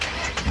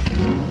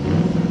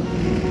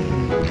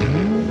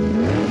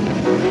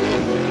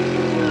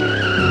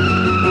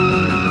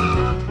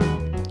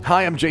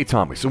Hi, I'm Jay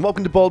Thomas, and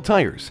welcome to Bald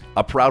Tires,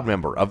 a proud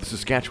member of the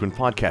Saskatchewan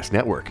Podcast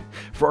Network.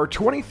 For our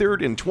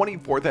 23rd and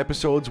 24th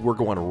episodes, we're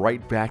going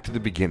right back to the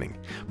beginning.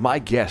 My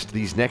guest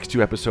these next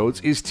two episodes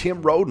is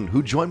Tim Roden,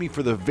 who joined me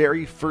for the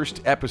very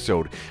first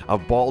episode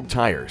of Bald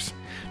Tires.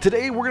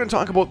 Today, we're going to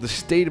talk about the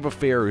state of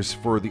affairs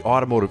for the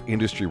automotive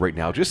industry right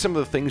now, just some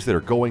of the things that are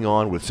going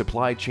on with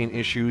supply chain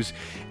issues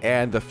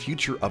and the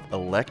future of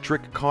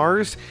electric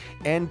cars.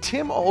 And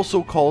Tim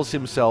also calls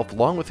himself,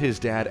 along with his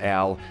dad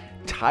Al,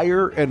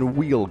 tire and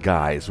wheel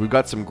guys. We've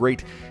got some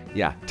great,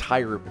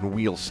 tire and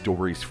wheel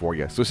stories for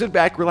you. So sit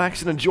back,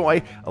 relax, and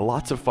enjoy.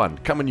 Lots of fun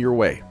coming your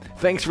way.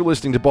 Thanks for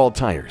listening to Bald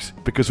Tires,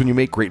 because when you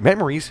make great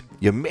memories,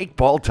 you make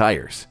Bald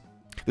Tires.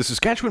 The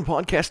Saskatchewan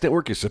Podcast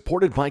Network is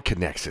supported by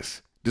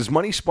Connexus. Does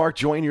money spark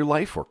joy in your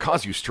life or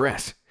cause you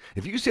stress?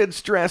 If you said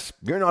stress,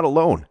 you're not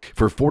alone.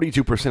 For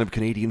 42% of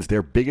Canadians,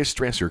 their biggest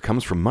stressor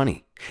comes from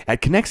money.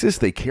 At Connexus,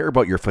 they care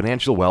about your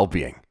financial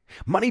well-being.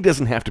 Money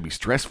doesn't have to be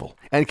stressful,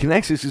 and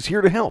Connexus is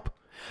here to help.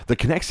 The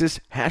Connexus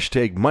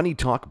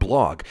 #MoneyTalk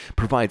blog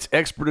provides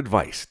expert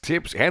advice,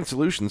 tips, and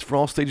solutions for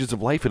all stages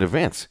of life and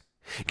events.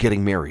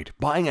 Getting married,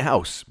 buying a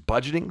house,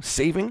 budgeting,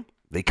 saving,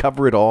 they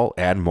cover it all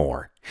and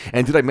more.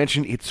 And did I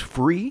mention it's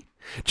free?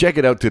 Check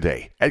it out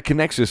today at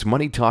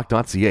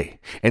ConnexusMoneyTalk.ca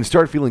and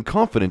start feeling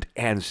confident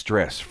and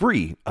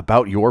stress-free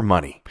about your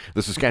money.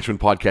 The Saskatchewan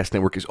Podcast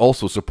Network is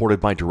also supported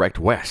by Direct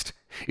West.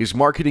 Is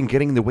marketing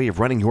getting in the way of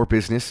running your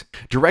business?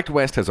 Direct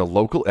West has a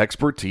local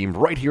expert team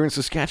right here in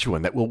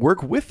Saskatchewan that will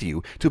work with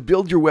you to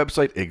build your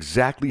website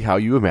exactly how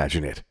you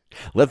imagine it.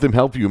 Let them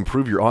help you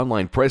improve your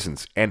online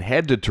presence and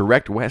head to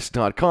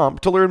directwest.com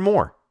to learn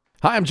more.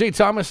 Hi, I'm Jay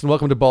Thomas, and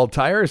welcome to Bald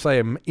Tires. I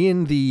am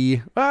in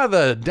the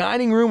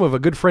dining room of a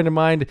good friend of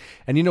mine,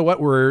 and you know what?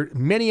 We're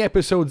many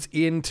episodes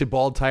into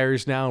Bald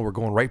Tires now, and we're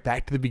going right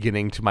back to the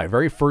beginning to my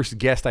very first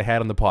guest I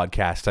had on the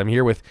podcast. I'm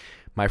here with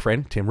my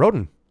friend, Tim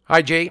Roden.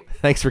 Hi, Jay.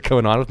 Thanks for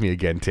coming on with me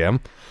again, Tim.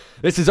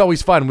 This is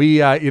always fun. We've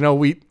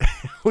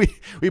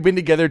been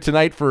together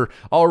tonight for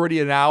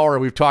already an hour,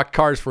 and we've talked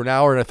cars for an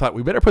hour, and I thought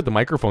we better put the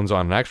microphones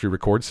on and actually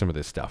record some of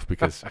this stuff,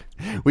 because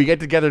we get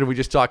together and we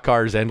just talk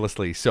cars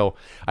endlessly. So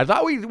I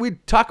thought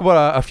we'd talk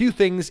about a few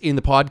things in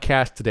the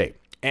podcast today.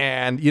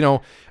 And,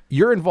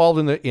 you're involved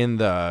in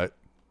the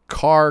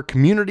car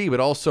community, but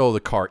also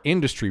the car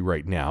industry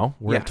right now.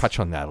 We're going to touch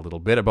on that a little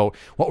bit, about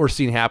what we're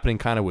seeing happening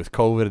kind of with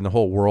COVID and the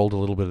whole world, a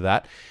little bit of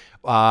that.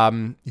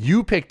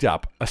 You picked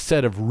up a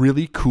set of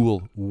really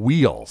cool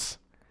wheels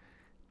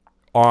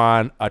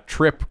on a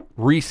trip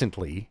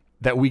recently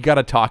that we got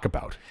to talk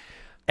about.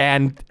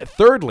 And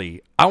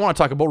thirdly, I want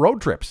to talk about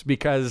road trips,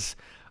 because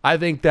I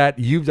think that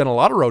you've done a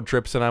lot of road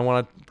trips, and I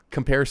want to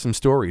compare some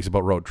stories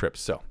about road trips.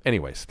 So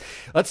anyways,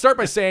 let's start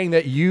by saying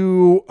that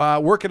you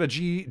work at a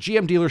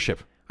GM dealership.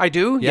 I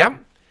do, yeah.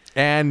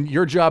 And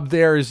your job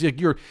there is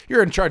you're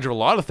in charge of a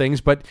lot of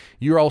things, but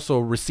you're also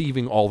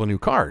receiving all the new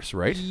cars,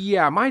 right?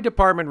 Yeah, my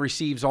department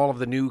receives all of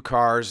the new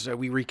cars.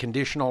 We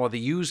recondition all of the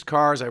used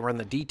cars. I run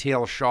the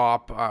detail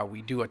shop.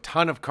 We do a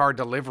ton of car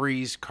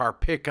deliveries, car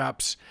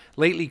pickups.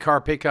 Lately,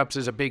 car pickups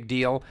is a big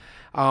deal.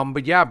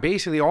 But yeah,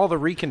 basically all the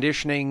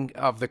reconditioning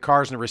of the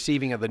cars and the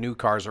receiving of the new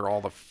cars are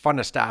all the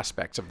funnest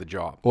aspects of the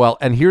job. Well,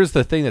 and here's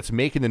the thing that's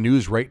making the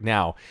news right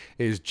now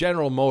is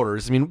General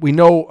Motors. I mean, we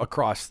know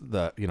across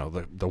the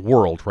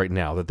world right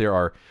now that there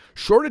are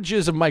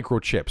shortages of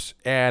microchips,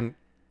 and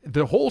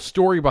the whole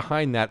story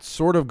behind that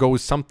sort of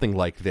goes something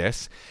like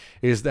this: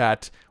 is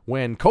that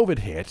when COVID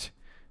hit,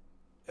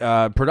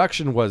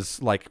 production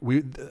was like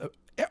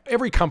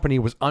every company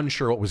was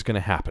unsure what was going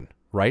to happen.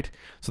 Right?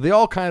 So they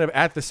all kind of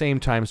at the same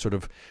time sort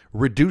of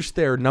reduced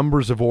their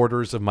numbers of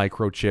orders of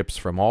microchips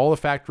from all the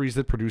factories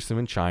that produce them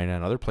in China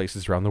and other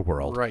places around the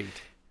world. Right.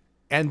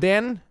 And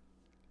then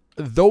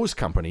those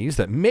companies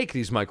that make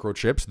these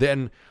microchips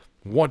then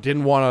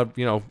didn't want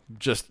to,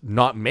 just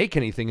not make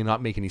anything and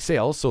not make any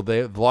sales. So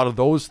a lot of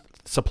those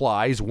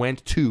supplies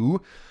went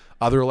to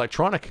other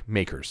electronic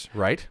makers,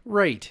 right?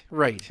 Right.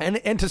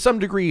 And to some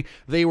degree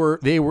they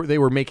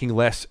were making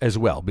less as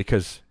well,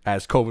 because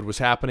as COVID was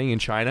happening in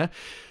China,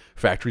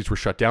 factories were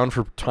shut down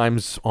for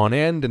times on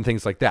end and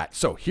things like that.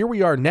 So here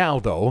we are now,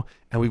 though,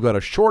 and we've got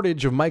a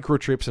shortage of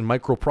microchips and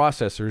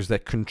microprocessors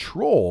that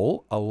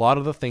control a lot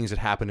of the things that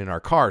happen in our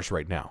cars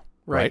right now.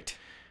 Right?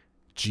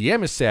 GM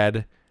has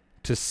said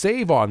to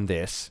save on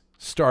this,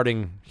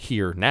 starting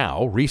here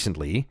now,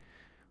 recently,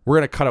 we're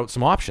going to cut out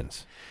some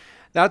options.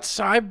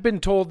 I've been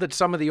told that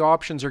some of the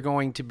options are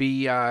going to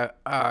be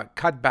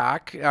cut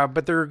back,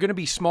 but they're going to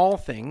be small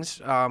things.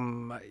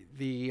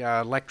 The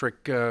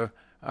electric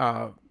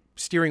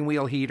steering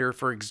wheel heater,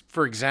 for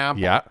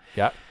example.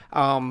 Yeah.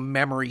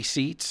 Memory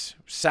seats,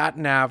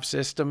 sat-nav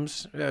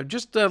systems,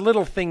 just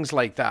little things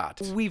like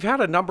that. We've had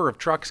a number of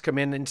trucks come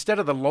in. Instead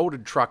of the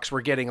loaded trucks,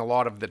 we're getting a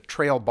lot of the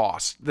Trail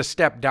Boss, the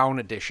step-down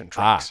edition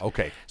trucks.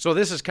 Okay. So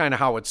this is kind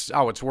of how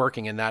it's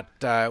working, in that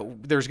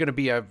there's going to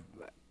be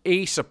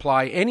a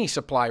supply. Any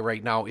supply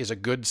right now is a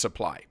good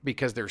supply,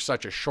 because there's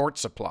such a short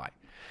supply.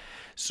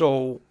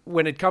 So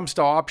when it comes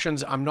to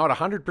options, I'm not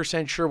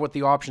 100% sure what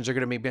the options are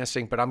going to be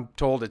missing, but I'm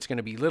told it's going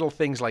to be little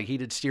things like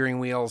heated steering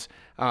wheels,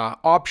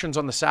 options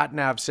on the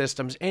sat-nav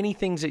systems, any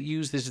things that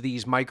use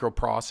these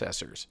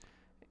microprocessors,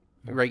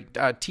 right?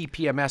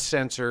 TPMS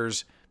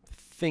sensors,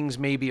 things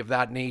maybe of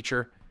that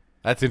nature.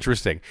 That's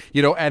interesting.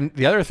 And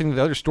the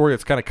other story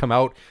that's kind of come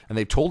out and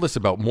they've told us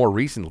about more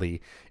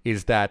recently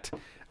is that,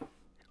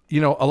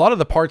 a lot of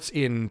the parts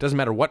doesn't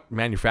matter what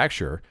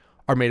manufacturer,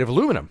 are made of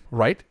aluminum,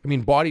 right? I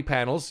mean, body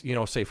panels,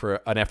 say for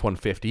an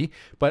F-150,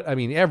 but I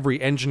mean, every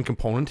engine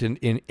component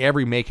in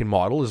every make and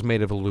model is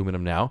made of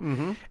aluminum now.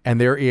 Mm-hmm. And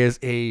there is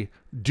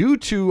due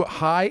to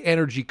high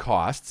energy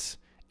costs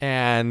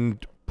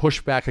and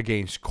pushback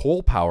against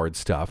coal-powered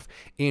stuff,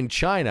 in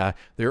China,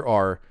 there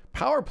are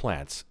power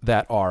plants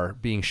that are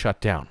being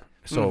shut down.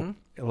 So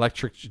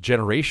electric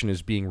generation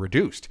is being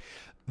reduced.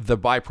 The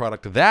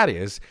byproduct of that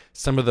is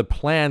some of the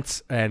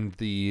plants and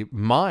the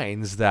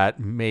mines that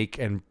make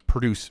and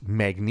produce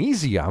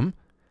magnesium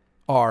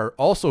are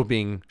also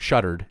being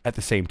shuttered at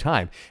the same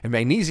time. And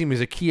magnesium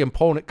is a key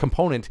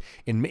component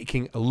in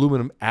making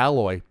aluminum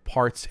alloy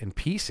parts and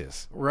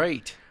pieces.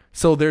 Right.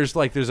 So there's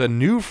a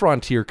new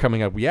frontier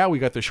coming up. Yeah, we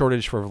got the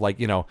shortage for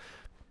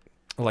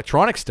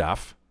electronic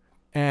stuff.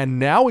 And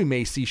now we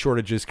may see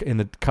shortages in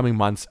the coming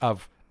months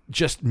of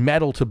just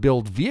metal to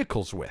build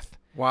vehicles with.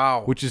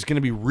 Wow. Which is going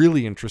to be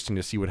really interesting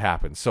to see what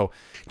happens. So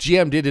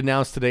GM did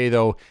announce today,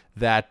 though,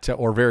 that,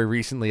 or very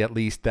recently at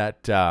least,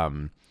 that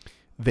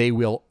they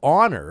will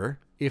honor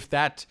if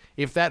that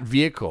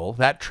vehicle,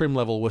 that trim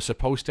level, was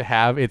supposed to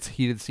have its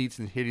heated seats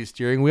and heated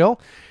steering wheel,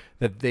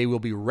 that they will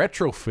be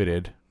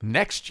retrofitted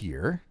next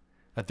year,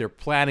 that they're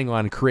planning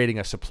on creating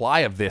a supply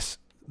of the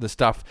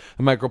stuff,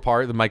 the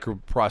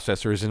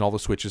microprocessors and all the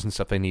switches and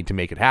stuff they need to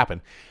make it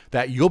happen,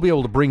 that you'll be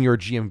able to bring your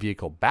GM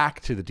vehicle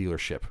back to the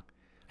dealership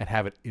and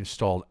have it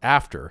installed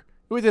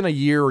within a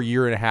year or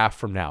year and a half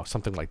from now,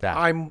 something like that.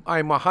 I'm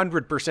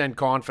 100%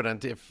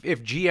 confident if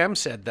GM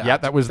said that. Yeah,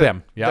 that was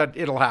them. Yeah, that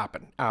it'll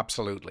happen.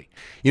 Absolutely.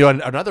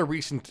 Another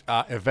recent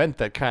event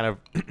that kind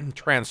of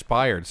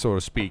transpired, so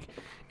to speak,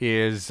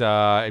 is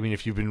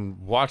if you've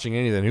been watching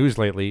any of the news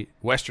lately,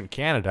 Western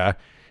Canada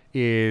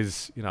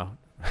is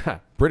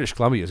British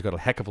Columbia's got a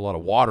heck of a lot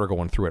of water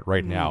going through it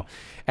right now.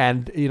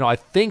 And, I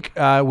think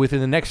within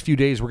the next few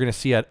days, we're going to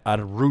see a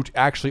route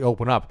actually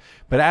open up.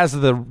 But as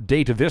of the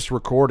date of this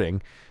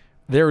recording,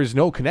 there is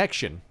no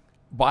connection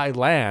by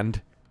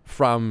land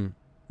from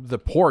the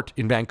port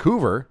in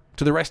Vancouver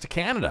to the rest of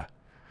Canada.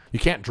 You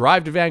can't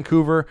drive to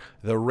Vancouver.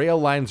 The rail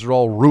lines are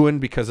all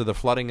ruined because of the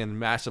flooding and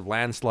massive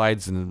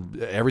landslides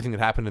and everything that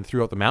happened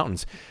throughout the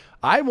mountains.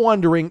 I'm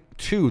wondering,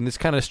 too, and this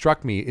kind of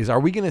struck me, is are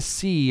we going to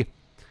see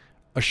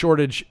a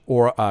shortage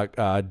or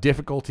a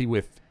difficulty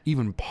with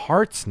even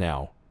parts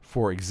now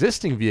for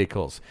existing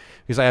vehicles?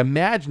 Because I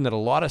imagine that a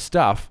lot of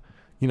stuff,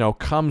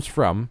 comes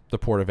from the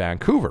Port of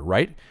Vancouver,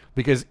 right?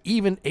 Because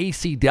even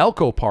AC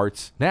Delco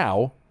parts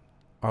now,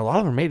 a lot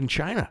of them are made in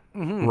China,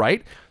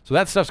 right? So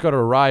that stuff's got to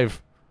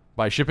arrive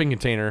by shipping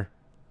container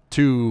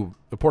to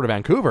the Port of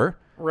Vancouver,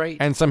 right,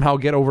 and somehow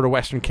get over to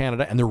Western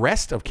Canada and the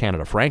rest of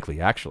Canada,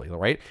 frankly, actually,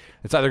 right?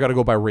 It's either got to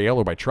go by rail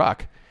or by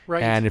truck.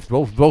 Right. And if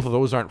both of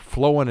those aren't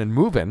flowing and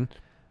moving,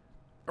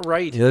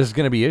 right, there's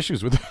going to be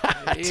issues with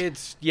that.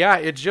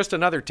 It's just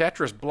another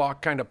Tetris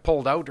block kind of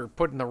pulled out or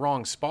put in the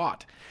wrong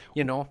spot,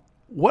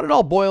 What it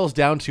all boils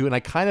down to, and I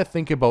kind of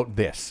think about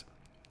this,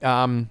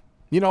 I'm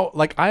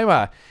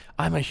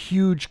a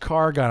huge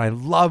car guy. I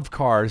love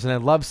cars, and I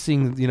love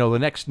seeing, the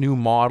next new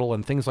model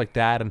and things like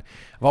that, and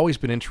I've always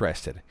been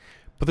interested.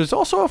 But there's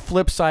also a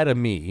flip side of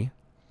me,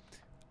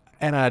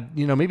 and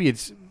maybe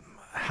it's,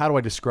 how do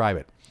I describe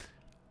it?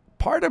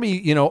 Part of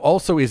me,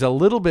 also is a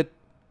little bit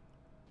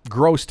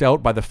grossed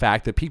out by the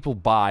fact that people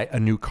buy a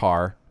new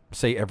car,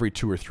 say every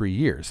 2 or 3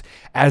 years,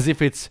 as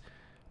if it's,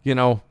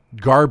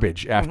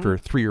 garbage after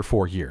 3 or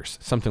 4 years,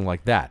 something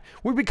like that.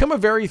 We've become a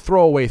very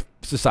throwaway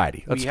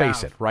society. Let's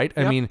face it, right?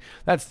 Yep. I mean,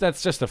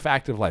 that's just a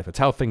fact of life. It's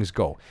how things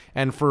go.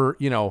 And for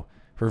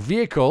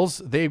vehicles,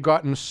 they've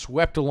gotten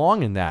swept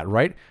along in that,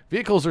 right?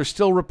 Vehicles are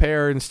still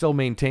repaired and still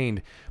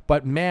maintained.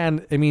 But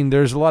man,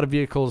 there's a lot of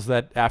vehicles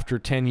that after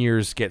 10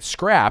 years get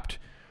scrapped,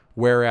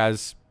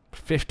 whereas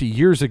 50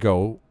 years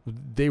ago,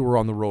 they were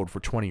on the road for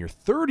 20 or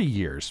 30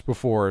 years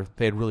before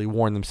they had really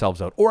worn themselves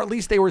out. Or at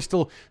least they were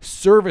still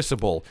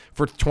serviceable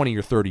for 20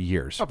 or 30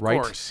 years, right?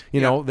 Of course.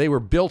 They were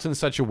built in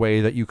such a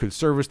way that you could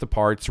service the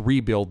parts,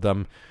 rebuild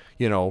them,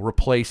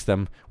 replace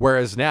them.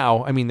 Whereas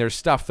now, there's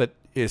stuff that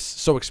is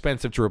so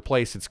expensive to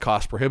replace, it's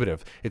cost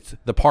prohibitive.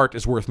 The part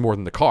is worth more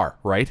than the car,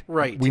 right?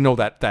 Right. We know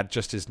that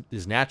just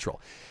is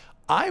natural.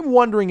 I'm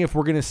wondering if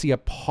we're going to see a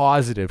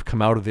positive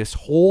come out of this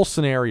whole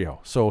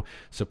scenario. So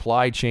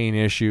supply chain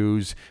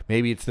issues,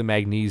 maybe it's the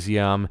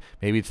magnesium,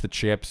 maybe it's the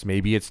chips,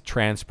 maybe it's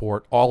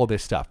transport, all of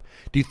this stuff.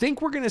 Do you think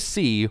we're going to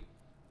see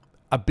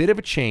a bit of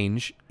a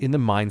change in the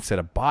mindset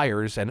of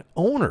buyers and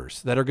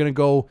owners that are going to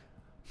go,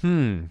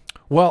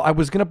 well, I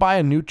was going to buy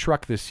a new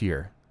truck this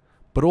year,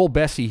 but old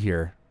Bessie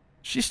here,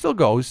 she still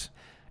goes.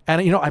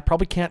 And, I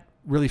probably can't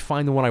really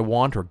find the one I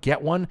want or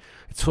get one.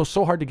 It's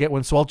so hard to get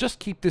one. So I'll just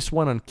keep this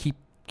one and keep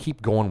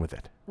going with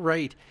it.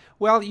 Right.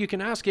 Well, you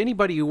can ask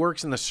anybody who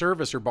works in the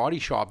service or body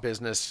shop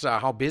business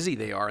how busy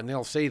they are, and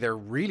they'll say they're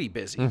really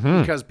busy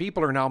because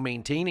people are now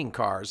maintaining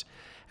cars,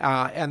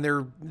 and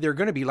they're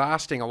going to be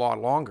lasting a lot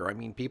longer. I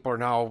mean, people are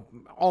now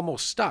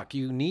almost stuck.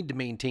 You need to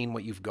maintain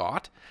what you've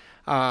got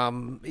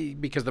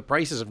because the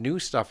prices of new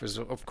stuff is,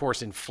 of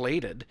course,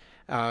 inflated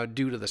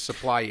due to the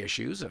supply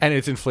issues. And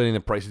it's inflating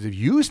the prices of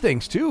used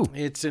things, too.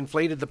 It's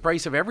inflated the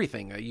price of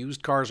everything.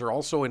 Used cars are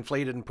also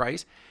inflated in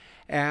price.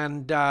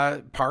 And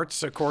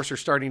parts, of course, are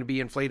starting to be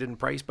inflated in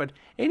price. But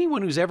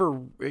anyone who's ever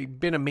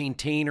been a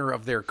maintainer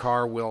of their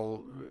car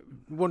will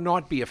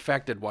not be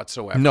affected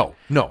whatsoever. No.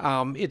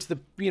 It's the,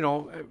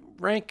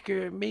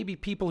 maybe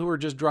people who are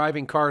just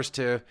driving cars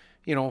to,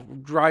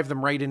 drive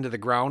them right into the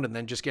ground and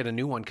then just get a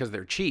new one because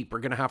they're cheap are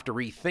going to have to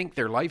rethink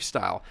their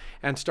lifestyle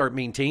and start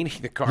maintaining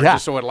the car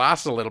just so it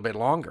lasts a little bit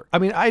longer. I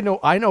mean, I know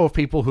of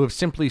people who have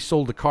simply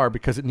sold a car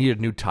because it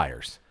needed new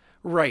tires.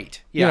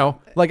 Right. Yeah.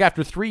 Like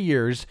after 3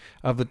 years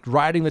of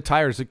riding the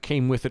tires that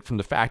came with it from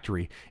the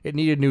factory, it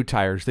needed new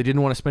tires. They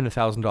didn't want to spend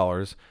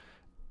 $1,000.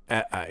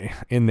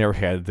 In their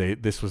head,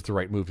 this was the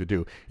right move to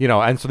do.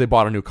 And so they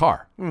bought a new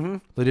car. Mm-hmm.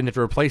 They didn't have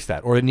to replace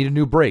that, or they needed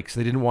new brakes.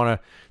 They didn't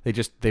want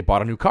to. They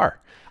bought a new car.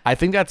 I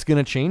think that's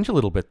going to change a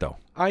little bit, though.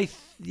 I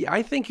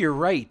think you're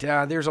right.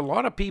 There's a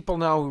lot of people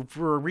now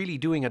who are really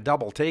doing a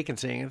double take and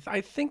saying, I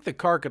think the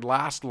car could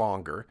last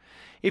longer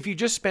if you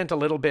just spent a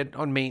little bit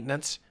on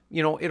maintenance.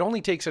 It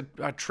only takes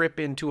a trip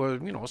into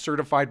a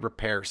certified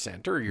repair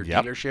center or your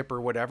dealership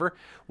or whatever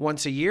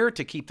once a year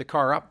to keep the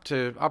car up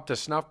to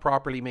snuff,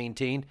 properly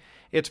maintained.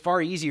 It's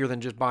far easier than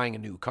just buying a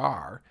new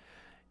car,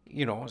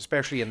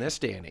 especially in this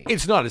day and age.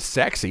 It's not as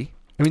sexy.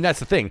 I mean, that's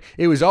the thing.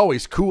 It was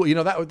always cool.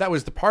 That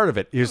was the part of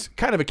it. It was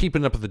kind of a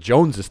keeping up with the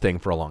Joneses thing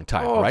for a long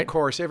time, right? Of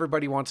course.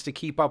 Everybody wants to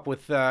keep up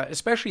with,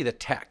 especially the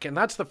tech. And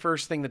that's the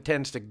first thing that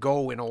tends to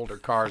go in older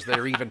cars that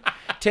are even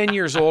 10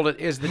 years old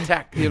is the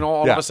tech.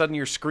 All of a sudden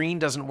your screen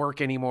doesn't work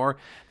anymore.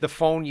 The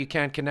phone, you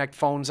can't connect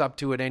phones up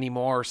to it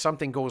anymore.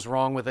 Something goes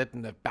wrong with it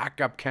and the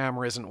backup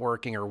camera isn't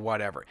working or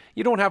whatever.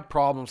 You don't have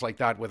problems like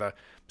that with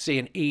say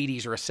an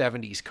 80s or a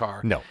 70s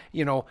car. No.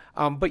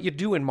 But you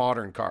do in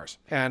modern cars.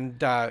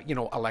 And,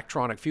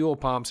 electronic fuel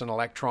pumps and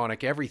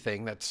electronic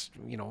everything that's,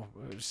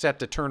 set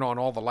to turn on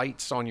all the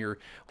lights on your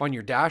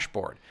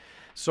dashboard.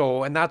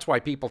 So, and that's why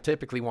people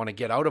typically want to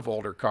get out of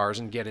older cars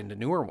and get into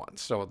newer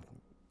ones. So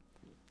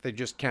they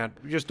just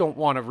don't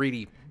want to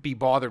really be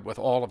bothered with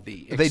all of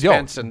the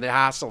expense and the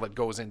hassle that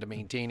goes into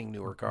maintaining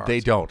newer cars. They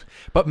don't.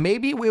 But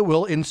maybe we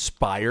will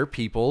inspire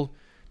people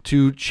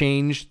to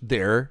change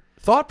their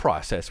thought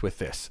process with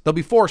this. They'll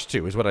be forced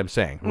to, is what I'm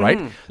saying,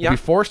 right? They'll be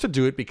forced to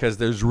do it because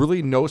there's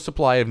really no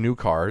supply of new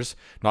cars,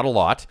 not a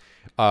lot.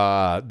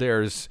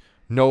 There's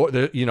no,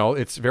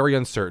 it's very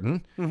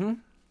uncertain. Mm-hmm.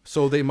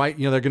 So they might,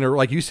 they're going to,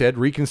 like you said,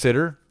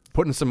 reconsider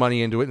putting some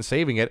money into it and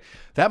saving it.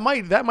 That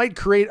might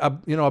create a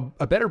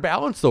better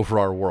balance though for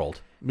our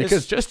world,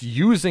 because just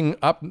using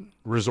up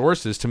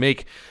resources to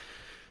make.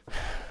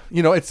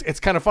 It's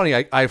kind of funny.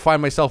 I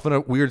find myself in a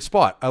weird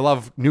spot. I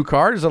love new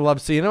cars. I love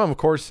seeing them. Of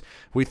course,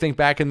 we think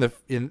back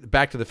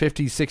back to the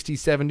 50s, 60s,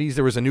 70s.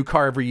 There was a new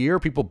car every year.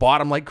 People bought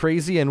them like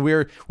crazy, and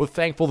we're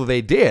thankful that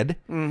they did.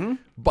 Mm-hmm.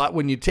 But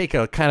when you take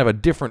a kind of a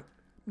different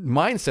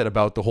mindset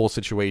about the whole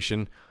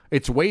situation,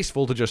 it's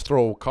wasteful to just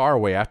throw a car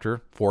away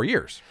after 4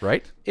 years,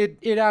 right?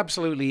 It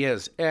absolutely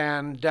is.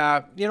 And,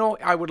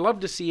 I would love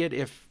to see it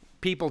if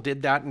people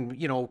did that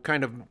and,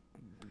 kind of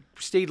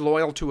stayed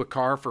loyal to a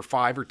car for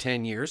 5 or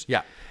 10 years.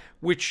 Yeah.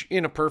 Which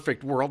in a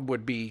perfect world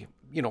would be,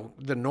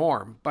 the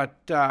norm. But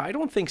I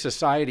don't think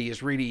society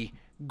is really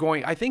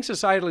going. I think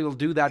society will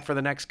do that for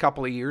the next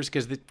couple of years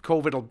because the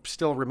COVID will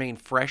still remain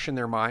fresh in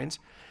their minds.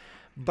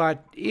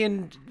 But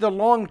in the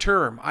long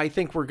term, I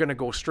think we're going to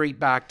go straight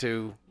back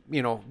to,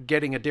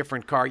 getting a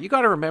different car. You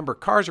got to remember,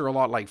 cars are a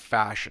lot like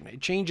fashion.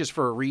 It changes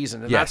for a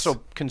reason. And that's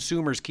so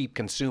consumers keep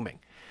consuming.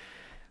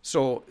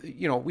 So,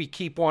 we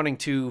keep wanting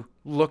to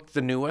look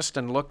the newest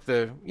and look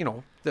have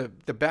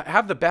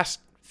the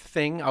best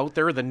thing out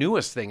there, the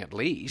newest thing at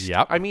least.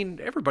 Yep. I mean,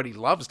 everybody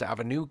loves to have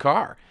a new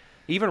car.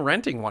 Even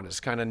renting one is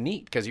kind of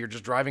neat because you're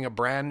just driving a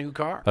brand new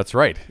car. That's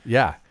right.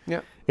 Yeah.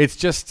 Yeah. It's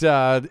just,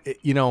 and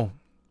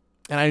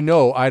I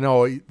know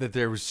that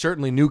there was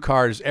certainly new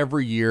cars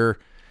every year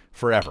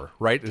forever,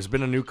 right? There's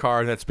been a new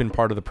car that's been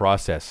part of the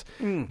process.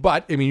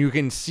 But, I mean, you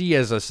can see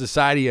as a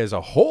society as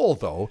a whole,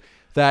 though,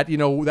 that,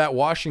 that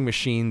washing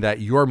machine that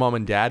your mom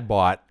and dad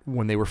bought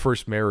when they were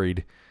first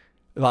married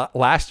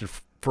lasted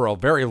for a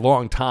very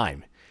long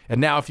time. And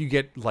now if you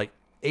get like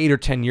 8 or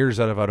 10 years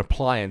out of an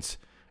appliance,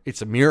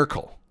 it's a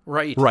miracle.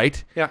 Right.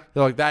 Right? Yeah.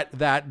 Like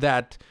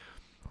that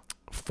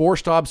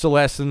forced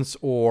obsolescence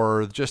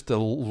or just the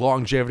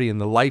longevity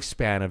and the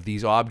lifespan of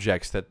these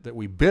objects that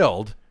we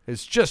build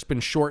has just been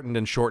shortened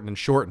and shortened and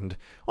shortened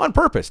on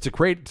purpose to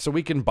create so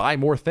we can buy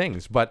more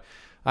things. But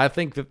I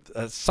think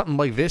that something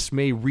like this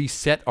may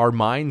reset our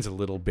minds a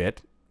little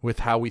bit with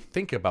how we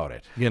think about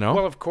it,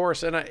 Well, of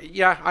course. And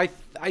I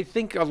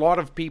think a lot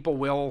of people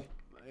will,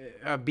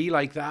 be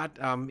like that.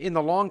 In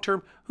the long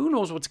term, who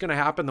knows what's going to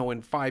happen, though,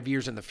 in 5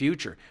 years in the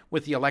future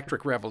with the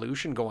electric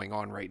revolution going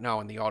on right now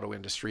in the auto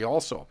industry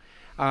also.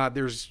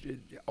 There's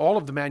all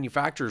of the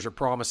manufacturers are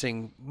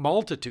promising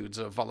multitudes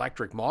of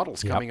electric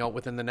models coming out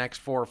within the next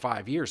 4 or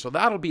 5 years. So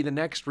that'll be the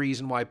next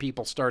reason why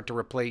people start to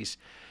replace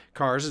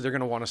cars, is they're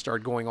going to want to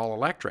start going all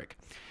electric.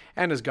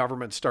 And as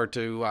governments start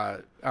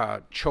to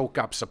choke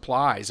up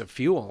supplies of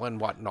fuel and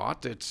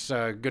whatnot, it's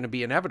going to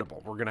be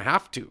inevitable. We're going to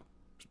have to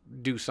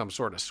do some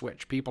sort of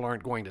switch. People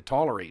aren't going to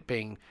tolerate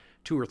paying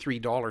 $2 or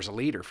 $3 a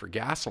liter for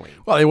gasoline.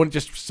 Well, they won't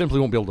just simply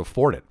won't be able to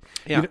afford it.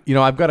 Yeah. You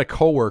know, I've got a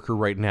coworker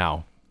right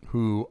now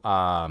who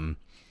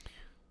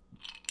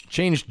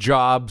changed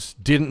jobs,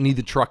 didn't need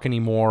the truck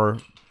anymore,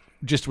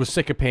 just was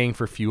sick of paying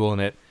for fuel in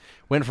it.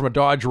 Went from a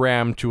Dodge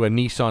Ram to a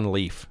Nissan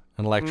Leaf,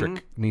 an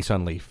electric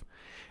Nissan Leaf.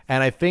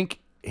 And I think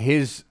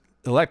his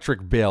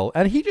electric bill,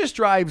 and he just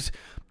drives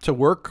to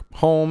work,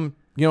 home,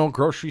 you know,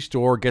 grocery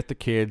store, get the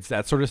kids,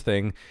 that sort of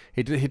thing.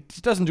 He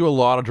doesn't do a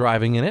lot of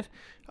driving in it.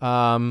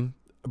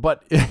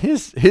 But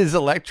his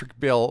electric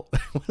bill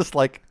was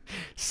like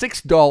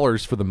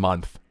 $6 for the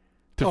month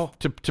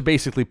to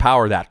basically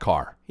power that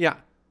car. Yeah.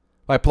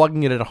 By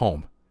plugging it at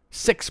home.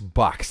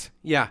 $6.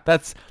 Yeah.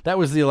 That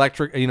was the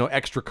electric,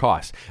 extra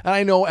cost. And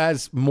I know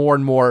as more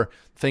and more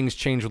things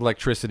change with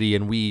electricity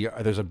and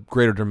there's a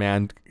greater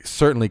demand,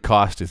 certainly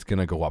cost is going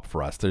to go up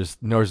for us. There's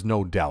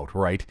no doubt,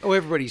 right? Oh,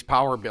 everybody's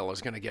power bill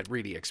is going to get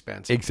really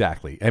expensive.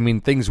 Exactly. I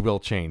mean, things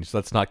will change.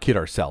 Let's not kid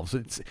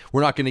ourselves.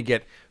 We're not going to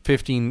get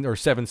 15 or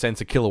 7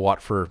 cents a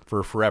kilowatt for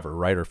forever,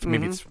 right? Or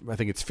maybe I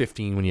think it's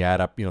 15 when you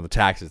add up, the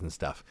taxes and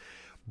stuff.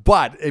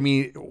 But I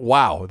mean,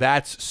 wow,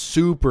 that's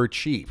super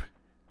cheap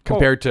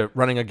compared to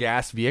running a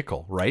gas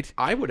vehicle, right?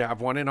 I would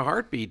have one in a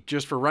heartbeat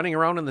just for running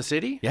around in the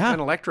city. Yeah. An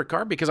electric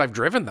car, because I've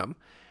driven them.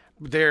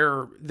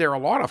 They're a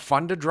lot of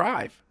fun to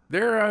drive.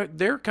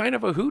 They're kind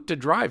of a hoot to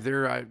drive.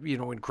 They're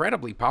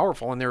incredibly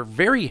powerful, and they're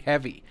very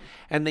heavy,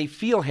 and they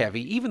feel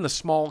heavy. Even the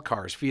small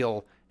cars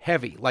feel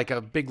heavy, like a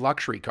big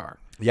luxury car.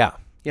 Yeah.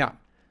 Yeah.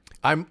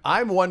 I'm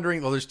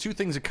wondering, well, there's two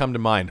things that come to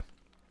mind.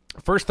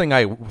 First thing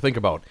I think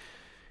about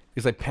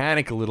is I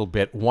panic a little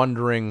bit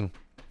wondering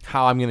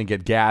how I'm going to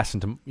get gas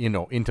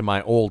into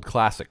my old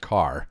classic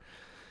car.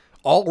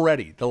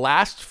 Already, the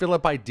last fill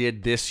up I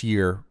did this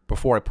year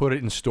before I put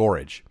it in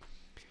storage,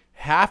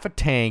 half a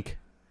tank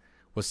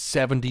was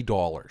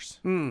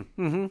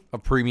 $70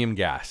 of premium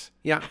gas.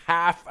 Yeah.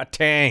 Half a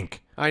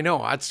tank. I know.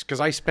 That's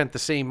because I spent the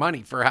same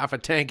money for half a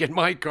tank in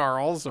my car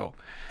also.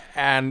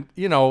 And,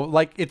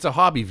 it's a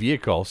hobby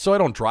vehicle, so I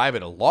don't drive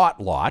it a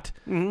lot,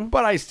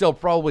 but I still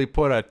probably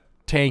put a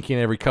tank in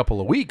every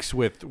couple of weeks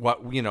with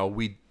what,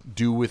 we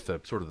do with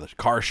the sort of the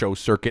car show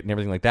circuit and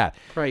everything like that.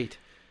 Right.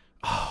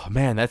 Oh,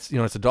 man, that's,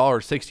 it's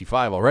 $1.65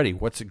 already.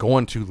 What's it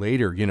going to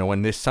later,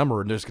 when this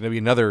summer there's going to be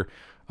another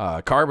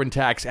carbon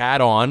tax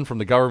add-on from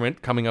the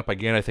government coming up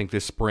again, I think,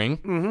 this spring.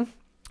 Mm-hmm.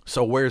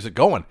 So where's it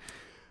going?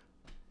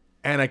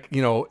 And,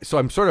 so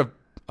I'm sort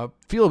of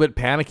feel a bit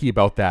panicky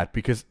about that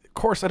because, of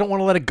course, I don't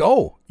want to let it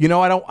go. I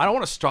don't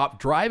want to stop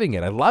driving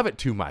it. I love it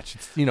too much.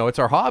 It's, it's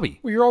our hobby.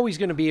 Well, you're always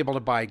going to be able to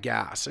buy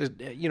gas,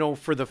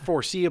 for the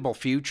foreseeable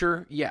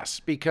future. Yes,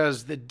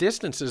 because the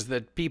distances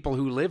that people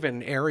who live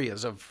in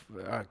areas of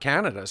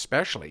Canada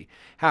especially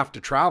have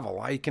to travel.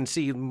 I can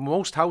see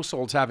most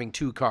households having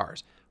 2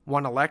 cars.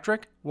 One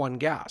electric, one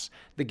gas.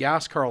 The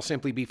gas car will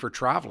simply be for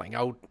traveling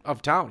out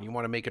of town. You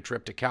want to make a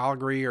trip to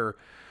Calgary or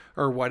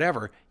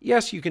whatever.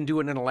 Yes, you can do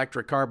it in an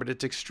electric car, but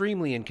it's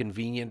extremely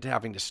inconvenient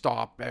having to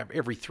stop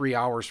every 3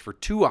 hours for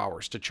 2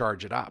 hours to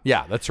charge it up.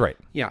 Yeah, that's right.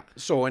 Yeah.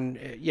 So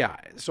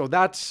so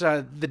that's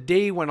the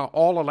day when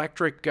all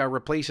electric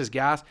replaces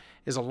gas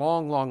is a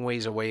long, long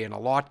ways away, and a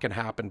lot can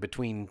happen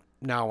between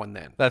now and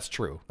then. That's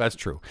true.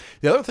 The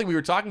other thing we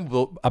were talking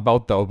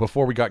about, though,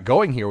 before we got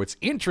going here, what's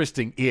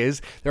interesting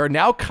is there are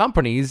now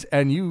companies,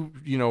 and you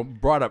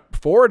brought up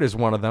Ford as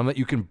one of them, that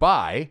you can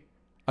buy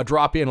a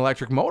drop-in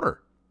electric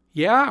motor.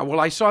 Yeah, well,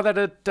 I saw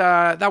that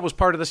that was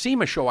part of the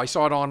SEMA show. I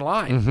saw it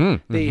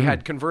online. They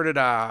had converted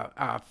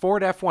a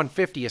Ford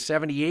F-150, a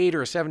 78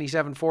 or a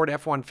 77 Ford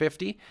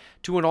F-150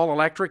 to an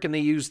all-electric, and they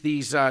use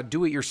these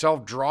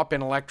do-it-yourself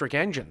drop-in electric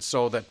engines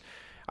so that,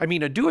 a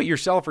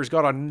do-it-yourselfer's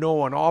got to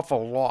know an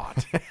awful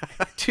lot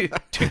to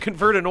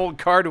convert an old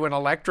car to an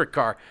electric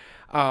car.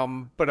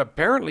 But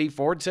apparently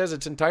Ford says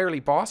it's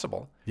entirely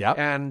possible. Yeah.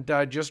 And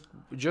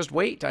just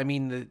wait.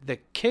 The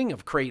king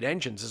of crate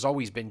engines has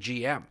always been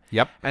GM.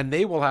 Yep. And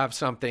they will have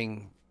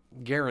something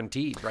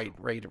guaranteed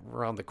right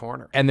around the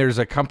corner. And there's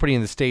a company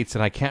in the States,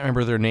 and I can't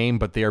remember their name,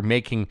 but they are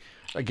making,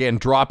 again,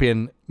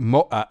 drop-in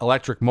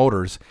electric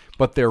motors,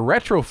 but they're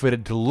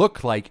retrofitted to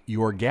look like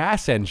your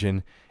gas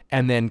engine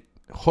and then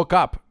hook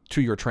up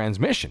to your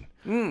transmission.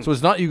 So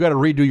it's not you got to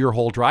redo your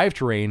whole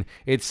drivetrain.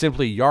 It's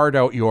simply yard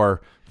out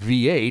your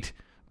V8,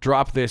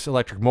 drop this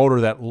electric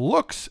motor that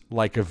looks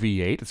like a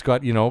V8. It's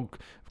got,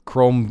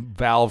 chrome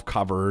valve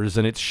covers,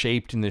 and it's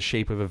shaped in the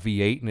shape of a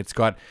V8, and it's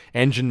got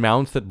engine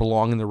mounts that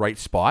belong in the right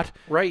spot.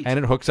 Right. And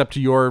it hooks up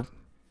to your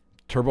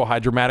Turbo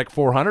Hydromatic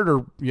 400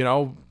 or,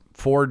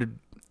 Ford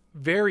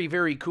very,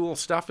 very cool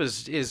stuff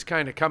is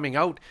kind of coming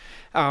out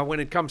when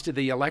it comes to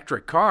the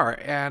electric car,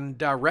 and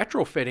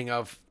retrofitting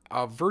of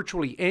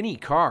virtually any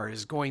car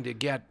is going to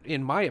get,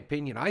 in my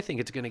opinion, I think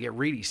it's going to get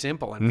really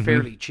simple and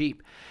fairly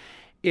cheap.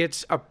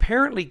 It's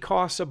apparently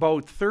costs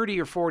about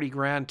 30 or 40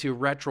 grand to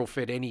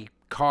retrofit any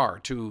car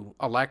to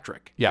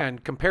electric. Yeah.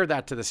 And compare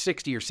that to the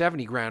 60 or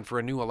 70 grand for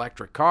a new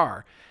electric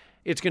car.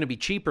 It's going to be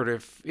cheaper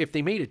if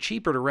they made it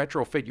cheaper to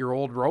retrofit your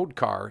old road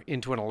car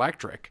into an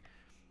electric.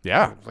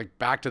 Yeah. Like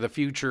Back to the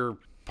Future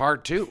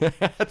Part 2.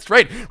 That's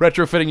right.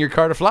 Retrofitting your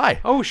car to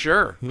fly. Oh,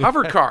 sure.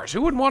 Hover cars.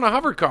 Who wouldn't want a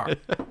hover car?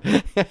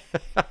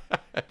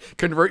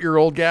 Convert your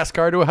old gas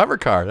car to a hover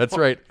car. That's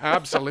right.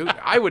 Absolutely.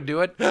 I would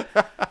do it.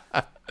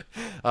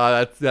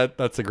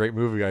 That's a great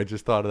movie. I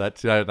just thought of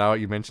that now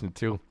you mentioned it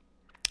too.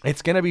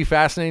 It's going to be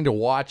fascinating to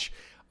watch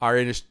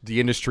the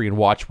industry and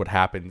watch what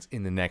happens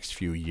in the next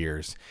few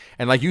years.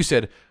 And like you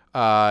said,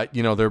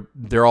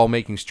 they're all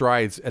making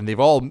strides, and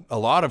a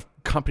lot of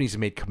companies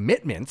have made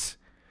commitments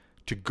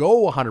to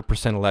go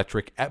 100%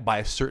 electric by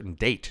a certain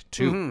date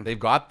too. Mm-hmm. They've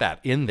got that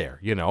in there,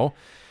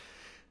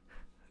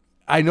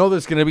 I know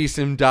there's going to be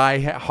some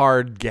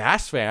die-hard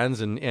gas fans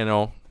and,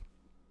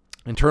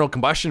 internal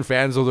combustion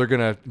fans, though they're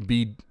going to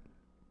be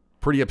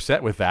pretty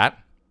upset with that.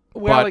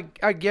 Well,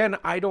 again,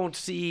 I don't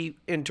see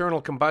internal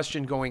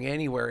combustion going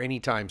anywhere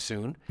anytime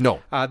soon.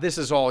 No. This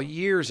is all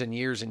years and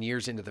years and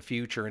years into the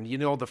future. And,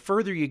 the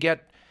further you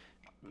get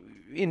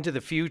into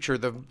the future,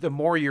 the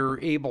more you're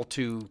able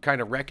to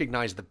kind of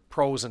recognize the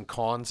pros and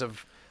cons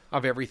of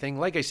everything.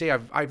 Like I say,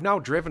 I've now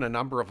driven a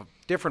number of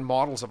different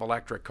models of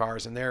electric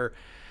cars, and they're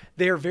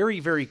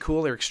very, very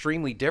cool. They're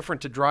extremely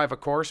different to drive,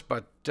 of course,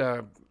 but,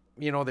 they're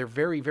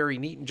very, very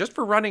neat. And just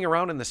for running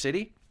around in the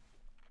city,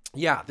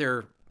 yeah,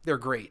 they're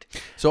great.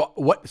 So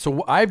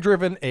I've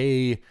driven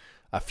a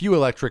few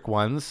electric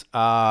ones.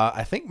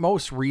 I think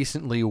most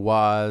recently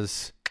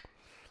was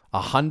a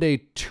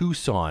Hyundai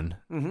Tucson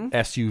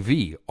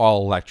SUV,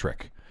 all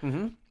electric.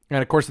 Mm-hmm.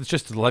 And of course, it's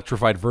just an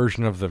electrified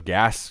version of the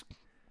gas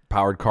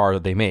powered car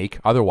that they make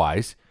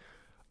otherwise,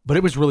 but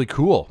it was really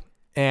cool.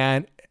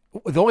 And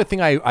the only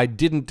thing I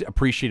didn't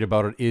appreciate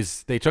about it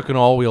is they took an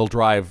all-wheel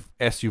drive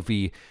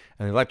SUV,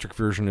 and the electric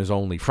version is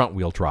only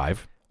front-wheel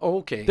drive.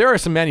 Okay. There are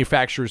some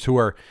manufacturers who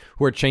are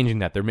changing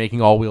that. They're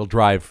making all-wheel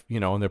drive,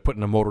 and they're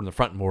putting a motor in the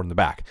front and motor in the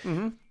back.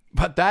 Mm-hmm.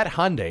 But that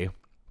Hyundai,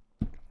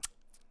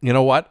 you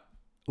know what?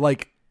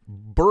 Like,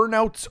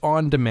 burnouts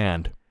on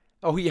demand.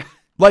 Oh, yeah.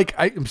 Like,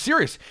 I'm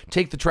serious.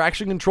 Take the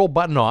traction control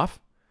button off,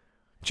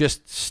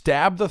 just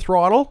stab the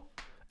throttle,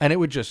 and it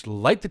would just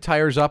light the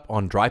tires up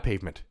on dry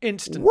pavement.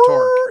 Instant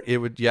torque. It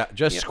would,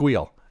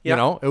 squeal.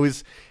 Yeah. It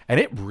was, and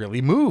it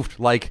really moved.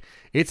 Like,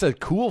 it's a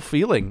cool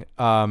feeling.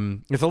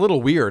 It's a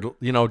little weird,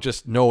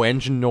 just no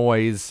engine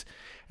noise,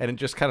 and it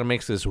just kind of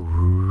makes this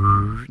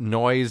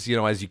noise,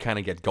 as you kind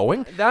of get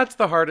going. That's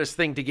the hardest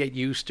thing to get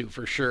used to,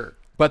 for sure.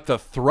 But the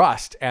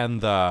thrust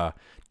and the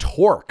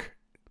torque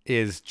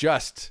is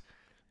just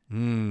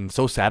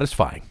so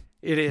satisfying.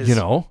 It is.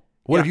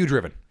 What have you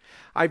driven?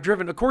 I've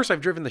driven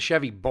the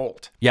Chevy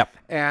Bolt. Yep.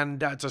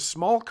 And it's a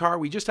small car.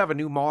 We just have a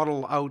new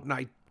model out, and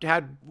I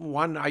had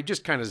one. I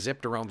just kind of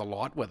zipped around the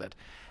lot with it.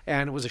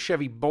 And it was a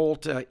Chevy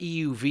Bolt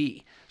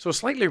EUV. So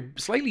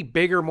slightly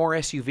bigger, more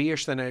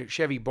SUV-ish than a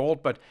Chevy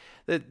Bolt. But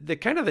the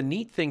kind of the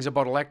neat things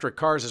about electric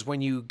cars is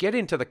when you get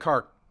into the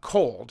car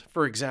cold,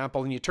 for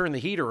example, and you turn the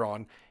heater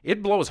on,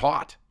 it blows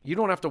hot. You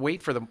don't have to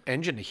wait for the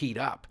engine to heat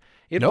up.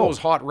 It blows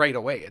hot right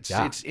away.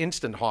 It's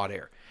instant hot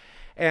air.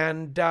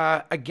 And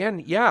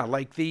again,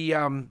 like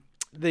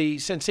the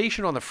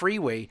sensation on the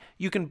freeway,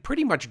 you can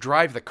pretty much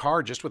drive the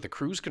car just with the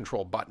cruise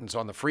control buttons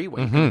on the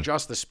freeway. Mm-hmm. You can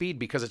adjust the speed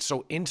because it's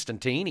so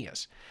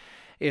instantaneous.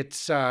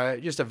 It's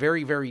just a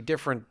very, very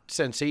different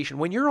sensation.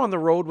 When you're on the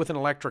road with an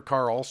electric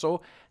car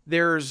also,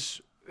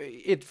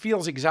 it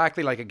feels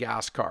exactly like a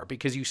gas car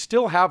because you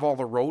still have all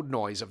the road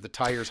noise of the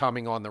tires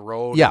humming on the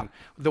road and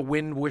the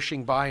wind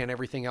whooshing by and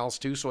everything else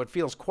too. So it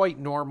feels quite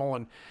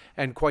normal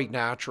and quite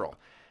natural.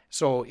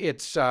 So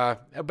it's,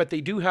 but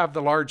they do have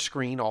the large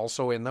screen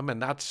also in them,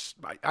 and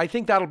I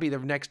think that'll be the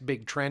next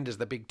big trend is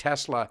the big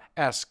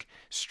Tesla-esque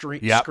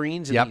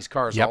screens in these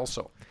cars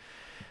also.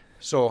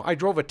 So I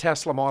drove a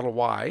Tesla Model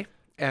Y,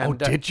 and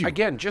did you?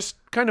 Again, just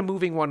kind of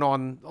moving one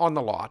on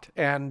the lot,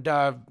 and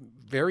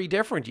very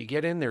different. You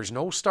get in, there's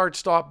no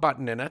start-stop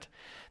button in it.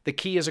 The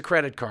key is a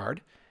credit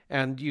card.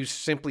 And you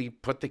simply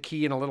put the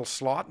key in a little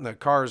slot and the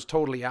car is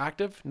totally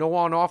active. No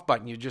on-off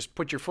button. You just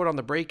put your foot on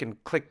the brake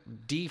and click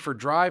D for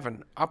drive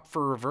and up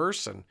for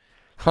reverse and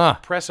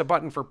press a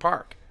button for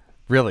park.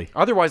 Really?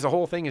 Otherwise, the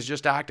whole thing is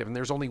just active. And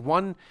there's only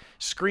one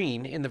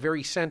screen in the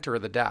very center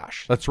of the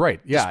dash. That's right.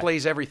 Yeah. It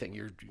displays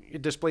everything.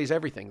 It displays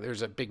everything.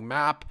 There's a big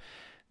map,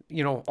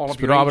 all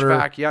of your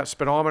HVAC.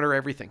 Speedometer,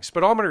 everything.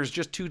 Speedometer is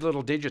just 2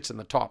 little digits in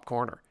the top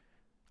corner.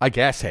 I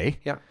guess, hey?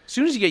 Yeah. As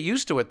soon as you get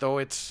used to it, though,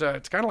 it's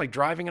kind of like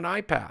driving an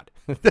iPad.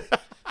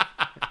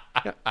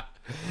 Yeah.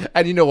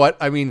 And you know what?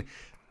 I mean,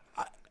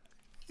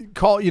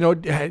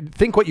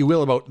 think what you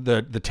will about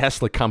the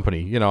Tesla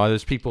company.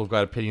 There's people who've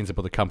got opinions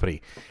about the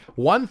company.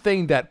 One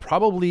thing that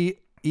probably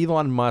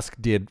Elon Musk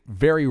did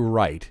very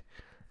right,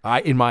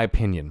 in my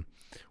opinion,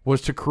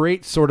 was to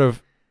create sort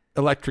of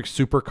electric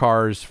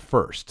supercars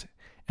first.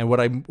 And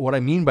what I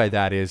mean by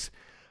that is,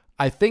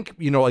 I think,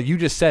 you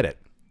just said it.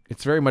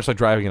 It's very much like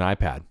driving an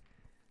iPad.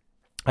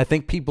 I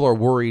think people are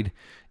worried,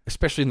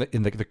 especially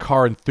in the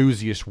car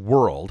enthusiast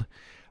world,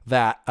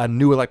 that a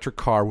new electric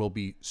car will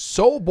be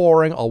so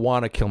boring I'll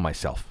want to kill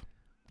myself.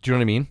 Do you know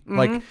what I mean? Mm-hmm.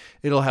 Like,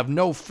 it'll have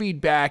no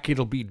feedback.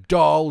 It'll be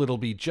dull. It'll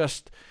be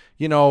just,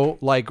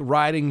 like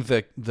riding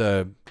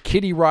the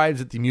kiddie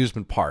rides at the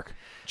amusement park.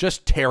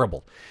 Just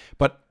terrible.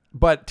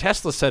 But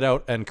Tesla set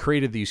out and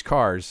created these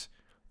cars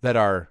that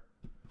are,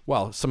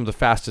 well, some of the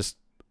fastest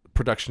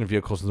production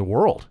vehicles in the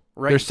world.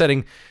 Right. They're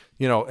setting,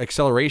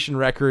 acceleration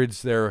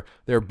records. They're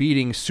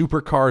beating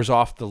supercars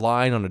off the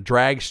line on a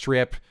drag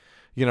strip.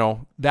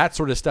 That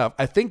sort of stuff.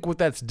 I think what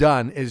that's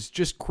done is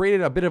just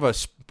created a bit of a,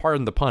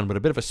 pardon the pun, but a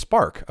bit of a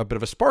spark, a bit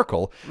of a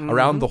sparkle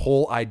around the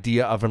whole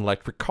idea of an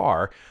electric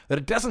car, that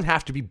it doesn't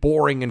have to be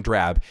boring and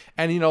drab.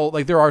 And,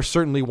 like there are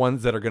certainly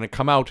ones that are going to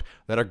come out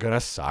that are going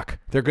to suck.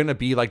 They're going to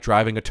be like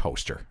driving a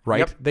toaster, right?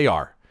 Yep. They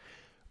are.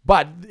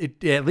 But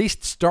it at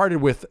least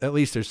started with, at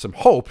least there's some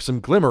hope, some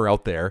glimmer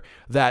out there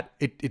that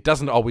it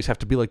doesn't always have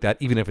to be like that,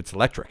 even if it's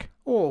electric.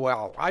 Oh,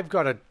 well, I've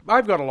got a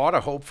lot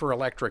of hope for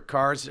electric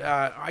cars.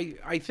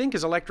 I think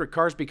as electric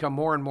cars become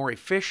more and more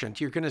efficient,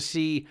 you're going to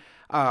see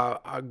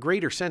a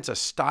greater sense of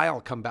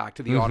style come back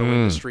to the auto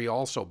industry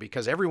also,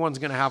 because everyone's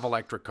going to have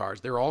electric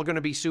cars. They're all going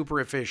to be super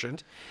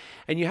efficient.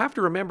 And you have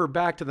to remember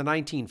back to the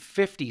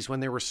 1950s when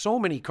there were so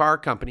many car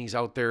companies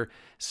out there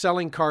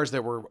selling cars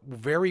that were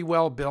very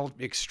well built,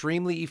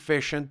 extremely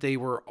efficient. They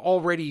were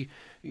already,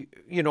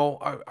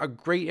 a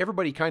great,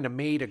 everybody kind of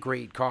made a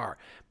great car.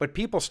 But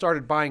people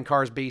started buying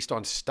cars based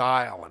on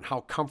style and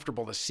how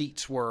comfortable the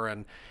seats were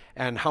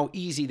and how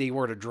easy they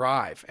were to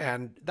drive.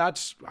 And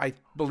that's, I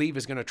believe,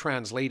 is going to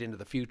translate into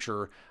the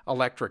future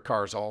electric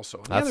cars also.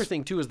 And the other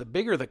thing, too, is the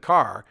bigger the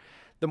car,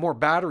 the more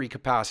battery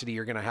capacity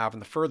you're going to have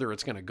and the further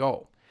it's going to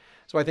go.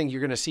 So I think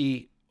you're going to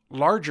see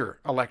larger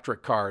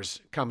electric cars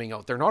coming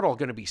out. They're not all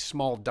going to be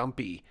small,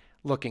 dumpy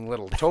looking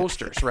little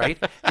toasters,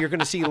 right? You're going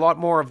to see a lot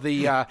more of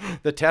the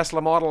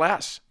Tesla Model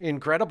S,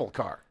 incredible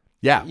car.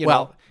 Yeah,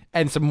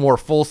 and some more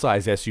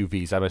full-size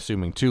SUVs, I'm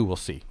assuming, too, we'll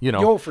see.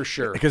 Oh, for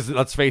sure. Because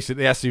let's face it,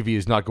 the SUV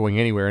is not going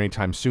anywhere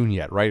anytime soon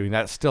yet, right? I mean,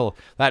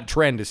 that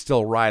trend is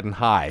still riding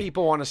high.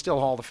 People want to still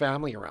haul the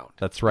family around.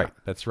 That's right.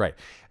 That's right.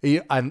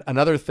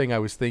 Another thing I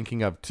was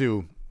thinking of,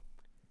 too,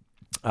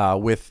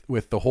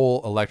 with the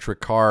whole electric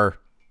car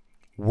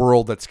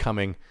world that's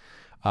coming,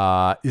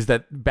 is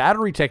that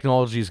battery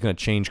technology is going to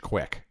change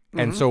quick.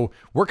 And so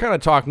we're kind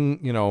of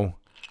talking,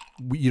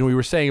 we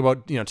were saying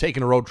about,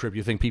 taking a road trip.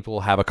 You think people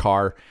will have a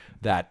car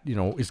that,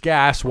 is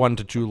gas, 1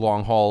 to 2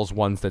 long hauls,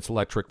 ones that's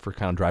electric for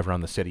kind of driving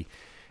around the city.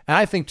 And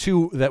I think,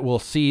 too, that we'll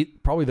see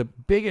probably the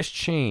biggest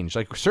change.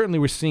 Like, certainly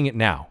we're seeing it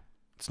now.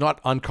 It's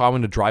not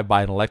uncommon to drive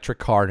by an electric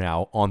car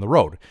now on the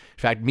road. In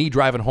fact, me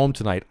driving home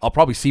tonight, I'll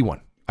probably see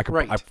one.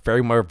 I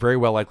very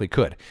well likely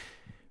could.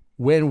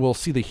 When we'll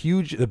see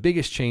the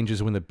biggest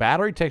changes when the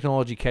battery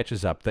technology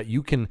catches up, that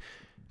you can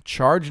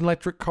charge an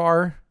electric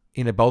car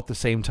in about the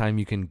same time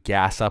you can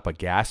gas up a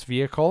gas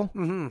vehicle.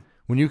 Mm-hmm.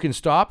 When you can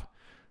stop,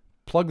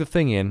 plug the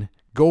thing in,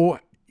 go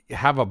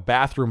have a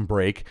bathroom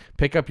break,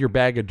 pick up your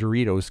bag of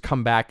Doritos,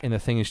 come back, and the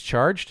thing is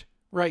charged.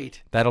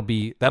 Right. That'll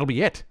be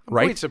it,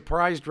 right? I'm quite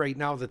surprised right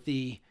now that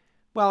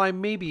I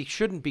maybe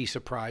shouldn't be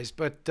surprised,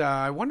 but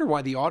I wonder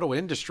why the auto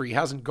industry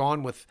hasn't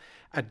gone with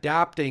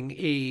adapting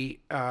a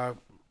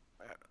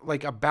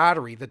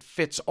battery that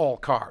fits all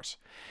cars,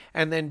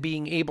 and then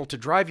being able to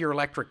drive your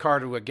electric car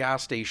to a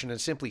gas station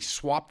and simply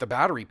swap the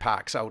battery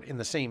packs out in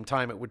the same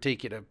time it would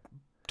take you to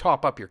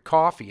top up your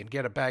coffee and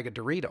get a bag of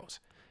Doritos.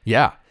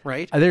 Yeah.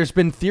 Right? There's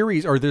been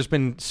theories, or there's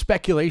been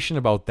speculation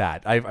about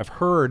that. I've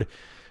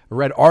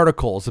read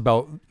articles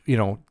about,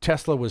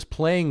 Tesla was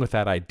playing with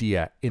that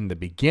idea in the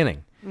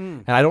beginning.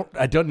 And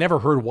I don't never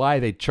heard why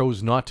they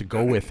chose not to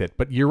go with it.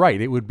 But you're right.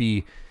 It would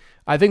be,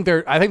 I think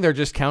they're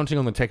just counting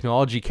on the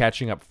technology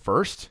catching up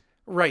first.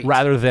 Right.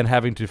 Rather than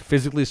having to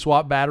physically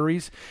swap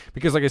batteries.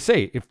 Because like I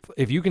say,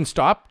 if you can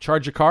stop,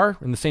 charge a car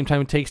in the same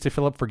time it takes to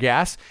fill up for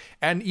gas,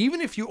 and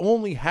even if you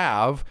only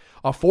have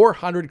a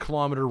 400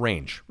 kilometer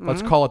range,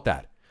 let's call it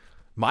that.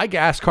 My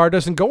gas car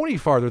doesn't go any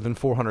farther than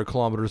 400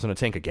 kilometers in a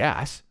tank of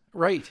gas.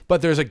 Right.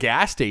 But there's a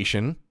gas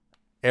station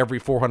every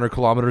 400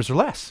 kilometers or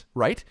less,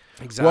 right?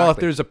 Exactly. Well, if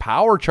there's a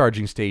power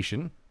charging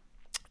station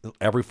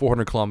every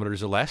 400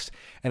 kilometers or less,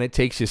 and it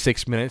takes you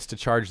 6 minutes to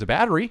charge the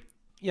battery,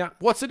 yeah,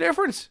 what's the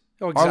difference?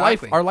 Oh,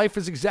 exactly. Our life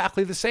is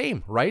exactly the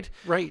same, right?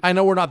 Right. I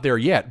know we're not there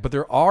yet, but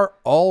there are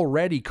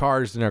already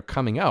cars that are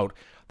coming out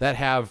that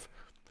have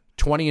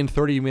 20 and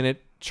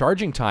 30-minute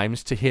charging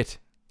times to hit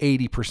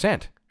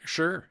 80%.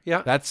 Sure,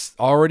 yeah. That's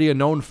already a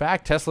known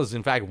fact. Tesla's,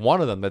 in fact,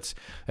 one of them that's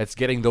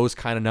getting those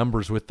kind of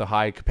numbers with the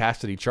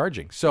high-capacity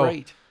charging. So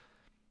right.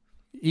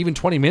 Even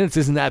 20 minutes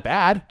isn't that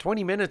bad.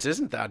 20 minutes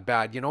isn't that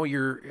bad.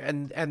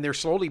 And they're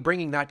slowly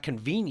bringing that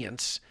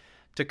convenience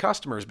to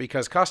customers,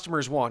 because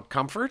customers want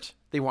comfort,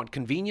 they want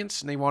convenience,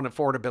 and they want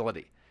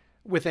affordability,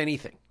 with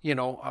anything. You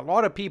know, a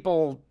lot of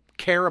people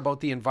care about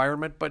the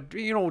environment, but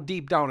you know,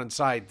 deep down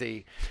inside,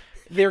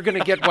 they're going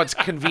to get what's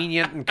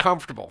convenient and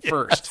comfortable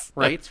first, Yes,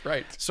 right? that's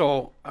right.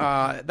 So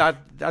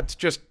that's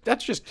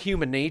just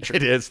human nature.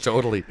 It is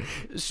totally.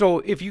 So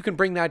if you can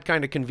bring that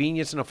kind of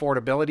convenience and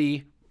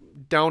affordability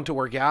down to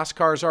where gas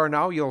cars are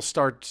now, you'll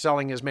start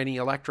selling as many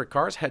electric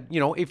cars. You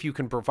know, if you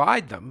can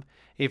provide them,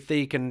 if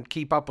they can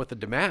keep up with the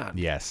demand.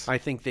 Yes. I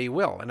think they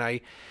will. And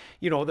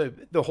you know,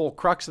 the whole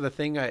crux of the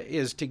thing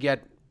is to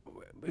get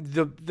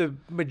the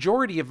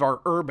majority of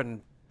our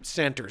urban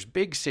centers,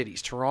 big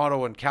cities,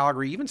 Toronto and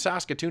Calgary, even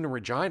Saskatoon and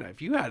Regina.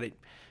 If you had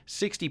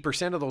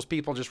 60% of those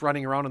people just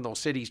running around in those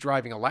cities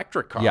driving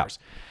electric cars,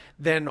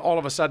 then all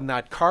of a sudden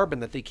that carbon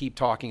that they keep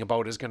talking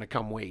about is going to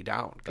come way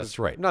down. That's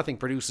right. Nothing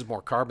produces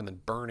more carbon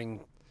than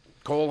burning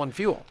coal and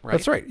fuel, right?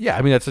 That's right. Yeah,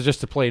 I mean, that's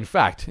just a plain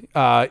fact.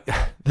 I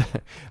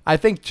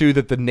think, too,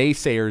 that the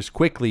naysayers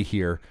quickly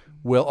here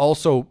will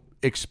also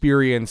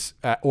experience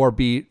or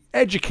be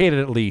educated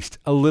at least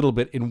a little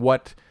bit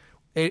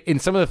in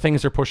some of the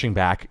things they're pushing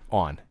back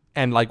on.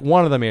 And like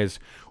one of them is,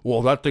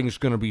 well, that thing's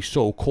going to be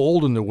so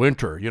cold in the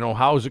winter. You know,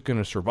 how is it going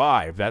to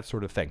survive? That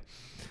sort of thing.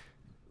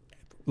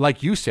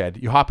 Like you said,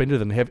 you hop into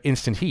them, they have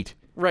instant heat.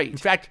 Right. In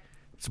fact,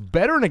 it's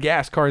better in a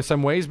gas car in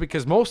some ways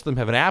because most of them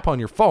have an app on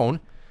your phone.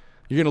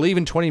 You're going to leave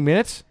in 20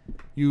 minutes.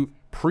 You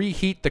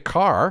preheat the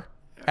car,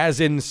 as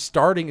in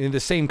starting in the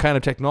same kind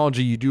of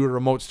technology you do a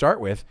remote start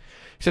with,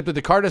 except that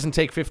the car doesn't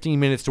take 15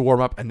 minutes to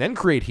warm up and then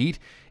create heat.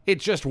 It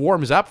just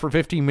warms up for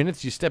 15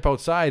 minutes. You step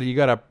outside, you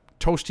got a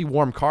toasty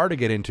warm car to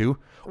get into,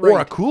 or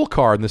a cool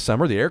car in the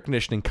summer. The air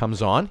conditioning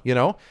comes on, you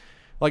know.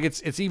 Like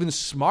it's even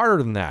smarter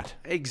than that.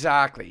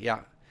 Exactly,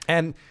 yeah.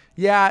 And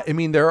yeah, I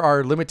mean, there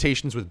are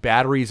limitations with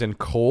batteries and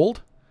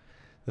cold.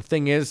 The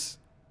thing is,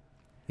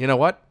 you know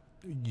what?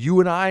 You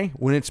and I,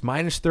 when it's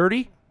minus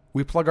 30,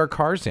 we plug our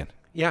cars in,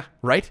 Yeah,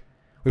 right?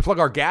 We plug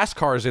our gas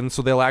cars in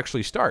so they'll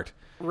actually start.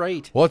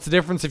 right. Well, what's the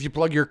difference if you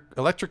plug your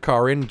electric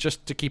car in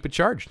just to keep it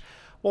charged?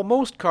 Well,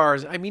 most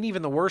cars, I mean,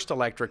 even the worst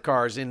electric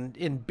cars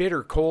in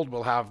bitter cold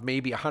will have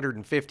maybe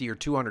 150 or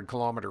 200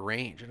 kilometer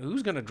range. And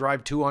who's going to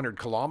drive 200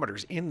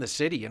 kilometers in the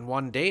city in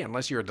one day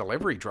unless you're a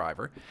delivery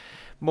driver?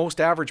 Most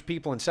average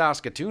people in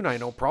Saskatoon, I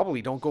know,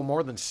 probably don't go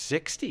more than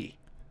 60.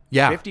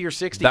 Yeah. 50 or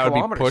 60 that would be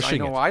kilometers. I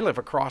pushing know it. I live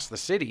across the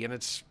city and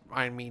it's,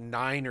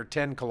 9 or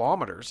 10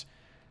 kilometers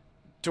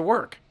to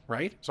work,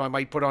 right? So I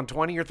might put on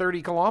 20 or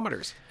 30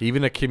 kilometers.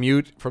 Even a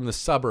commute from the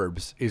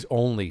suburbs is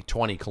only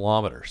 20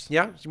 kilometers.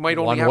 Yeah, you might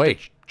only One have way. to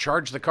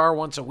charge the car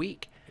once a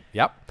week.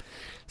 Yep.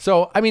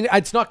 So, I mean,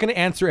 it's not going to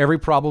answer every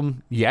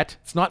problem yet.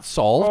 It's not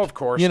solved. Oh, of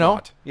course you know?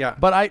 not. Yeah.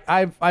 But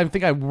I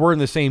think we're in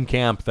the same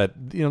camp that,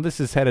 you know, this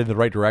is headed in the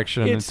right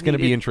direction and it's going to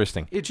be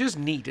interesting. It's just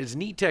neat. It's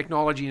neat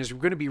technology, and it's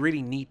going to be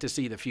really neat to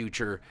see the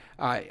future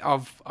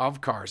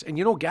of cars. And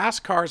you know, gas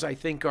cars, I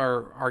think,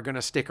 are going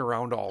to stick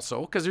around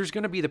also because there's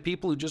going to be the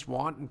people who just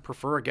want and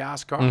prefer a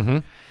gas car, Mm-hmm.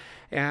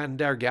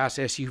 and our gas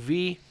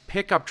SUV,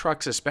 pickup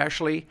trucks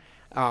especially.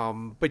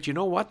 But you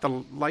know what?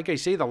 Like I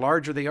say, the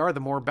larger they are, the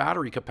more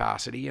battery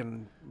capacity.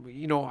 And,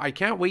 you know, I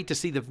can't wait to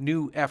see the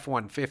new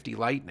F-150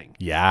 Lightning.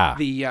 Yeah.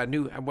 The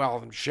new,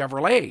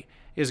 Chevrolet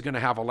is going to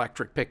have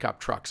electric pickup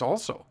trucks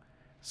also.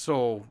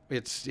 So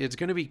it's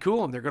going to be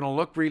cool, and they're going to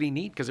look really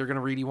neat because they're going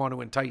to really want to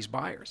entice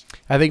buyers.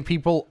 I think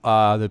people,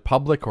 the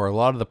public or a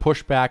lot of the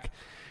pushback,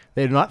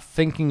 they're not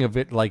thinking of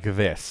it like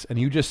this. And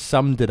you just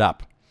summed it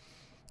up,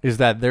 is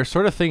that they're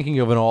sort of thinking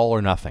of an all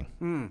or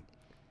nothing.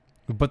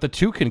 But the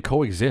two can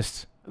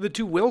coexist The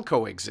two will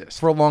coexist.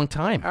 for a long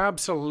time.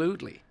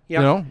 Absolutely. Yeah.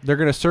 You know, they're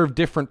going to serve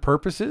different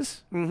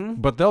purposes,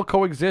 but they'll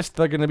coexist.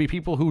 They're going to be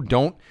people who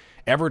don't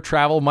ever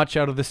travel much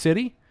out of the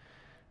city,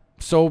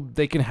 so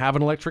they can have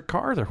an electric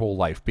car their whole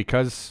life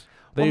because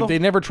they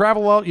never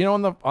travel out, you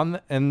know,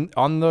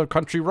 on the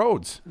country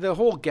roads. The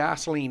whole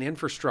gasoline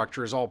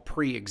infrastructure is all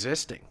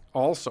pre-existing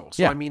also.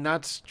 So, Yeah. I mean,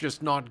 that's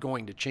just not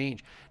going to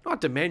change.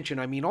 Not to mention,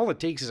 I mean, all it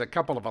takes is a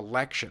couple of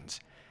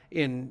elections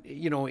in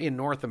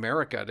North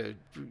America to,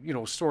 you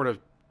know, sort of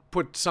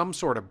put some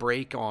sort of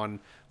brake on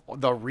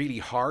the really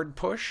hard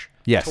push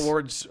Yes.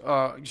 towards,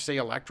 say,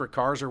 electric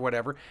cars or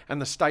whatever,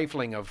 and the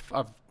stifling of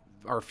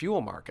our fuel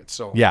market.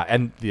 So, Yeah,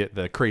 and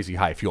the crazy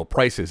high fuel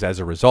prices as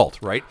a result,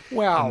 right?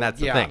 well, and that's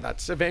the yeah, thing.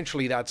 that's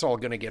eventually that's all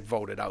going to get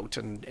voted out,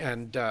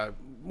 and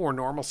more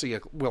normalcy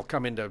will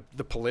come into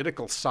the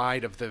political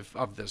side of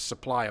the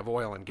supply of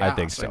oil and gas. I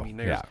think so, mean,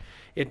 yeah.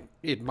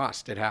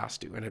 it has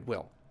to, and it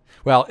will.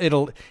 Well,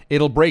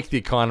 it'll break the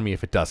economy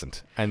if it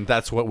doesn't, and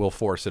that's what will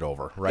force it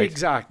over, right?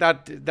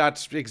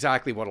 That's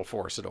exactly what'll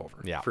force it over.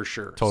 Yeah, for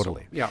sure.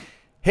 totally. So, yeah.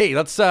 Hey,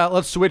 let's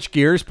switch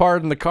gears.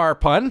 Pardon the car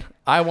pun.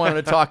 I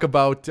wanted to talk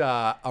about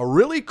a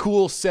really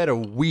cool set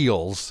of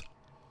wheels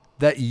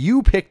that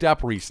you picked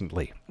up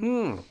recently.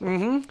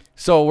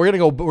 So we're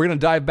gonna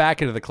dive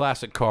back into the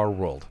classic car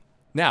world.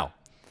 Now,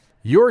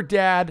 your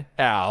dad,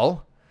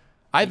 Al,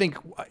 I think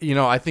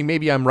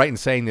maybe I'm right in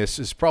saying this,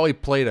 has probably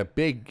played a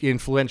big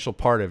influential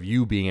part of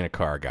you being a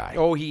car guy.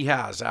 Oh, he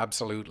has,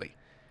 absolutely.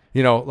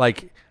 You know,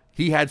 like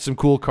he had some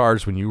cool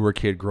cars when you were a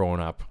kid growing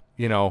up.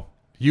 You know,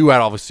 You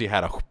had obviously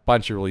had a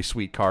bunch of really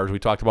sweet cars. We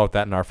talked about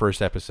that in our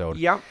first episode.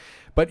 Yeah.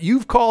 But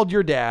you've called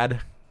your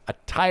dad a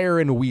tire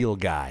and wheel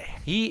guy.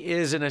 He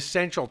is an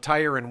essential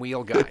tire and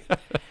wheel guy.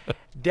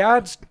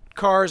 Dad's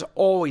cars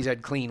always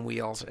had clean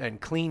wheels and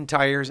clean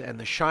tires, and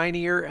the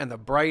shinier and the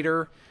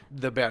brighter,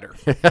 the better,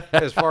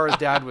 as far as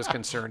Dad was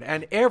concerned.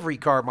 And every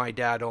car my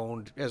dad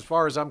owned, as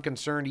far as I'm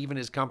concerned, even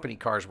his company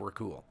cars were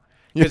cool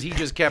because he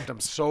just kept them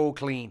so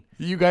clean.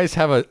 You guys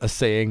have a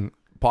saying,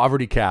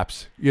 poverty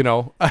caps,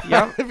 Yeah.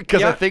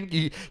 because I Yeah. think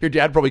your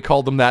dad probably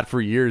called them that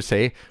for years,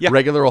 hey? Yeah.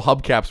 Regular old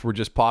hubcaps were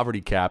just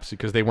poverty caps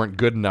because they weren't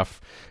good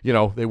enough.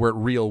 They weren't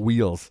real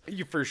wheels.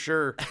 For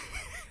sure.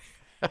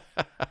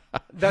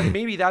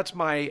 Maybe that's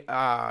my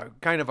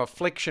kind of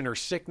affliction or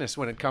sickness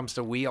when it comes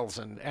to wheels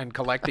and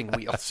collecting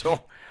wheels.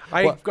 So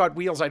I've got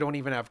wheels I don't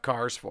even have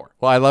cars for.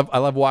 Well, I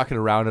love walking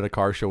around at a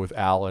car show with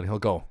Al, and he'll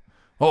go,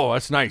 "Oh,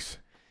 that's nice.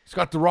 It's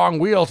got the wrong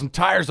wheels and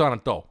tires on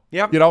it, though."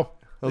 Yep.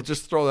 He'll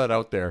just throw that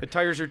out there. The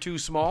tires are too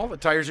small. The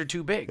tires are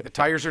too big. The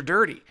tires are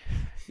dirty.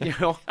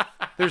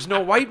 There's no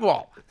white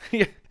wall.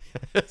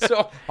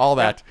 So All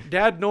that.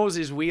 Dad knows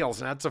his wheels,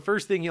 and that's the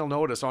first thing he'll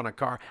notice on a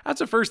car. That's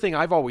the first thing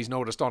I've always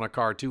noticed on a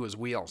car too, is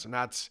wheels, and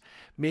that's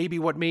maybe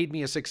what made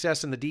me a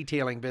success in the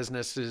detailing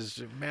business. Is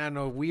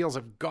the wheels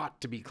have got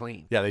to be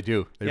clean. Yeah, they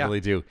do. They Yeah. really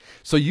do.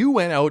 So you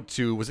went out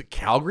to, was it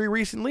Calgary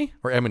recently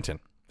or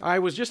Edmonton? I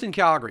was just in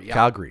Calgary. Yeah.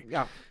 Calgary.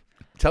 Yeah.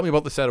 Tell me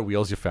about the set of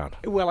wheels you found.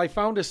 Well, I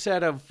found a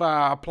set of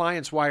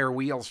appliance wire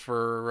wheels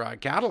for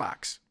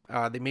Cadillacs.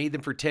 They made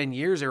them for 10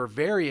 years. They were a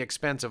very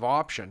expensive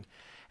option.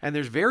 And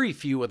there's very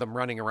few of them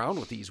running around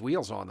with these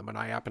wheels on them. And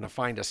I happen to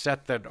find a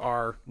set that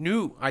are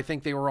new. I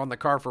think they were on the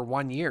car for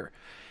 1 year.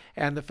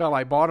 And the fella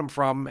I bought them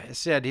from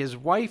said his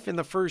wife in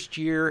the first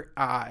year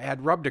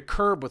had rubbed a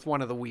curb with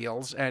one of the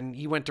wheels, and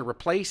he went to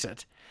replace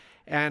it.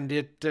 And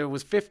it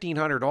was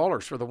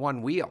 $1,500 for the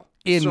one wheel.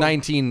 In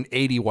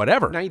 1980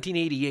 whatever.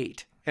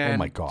 1988. And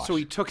my gosh. So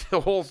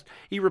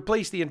he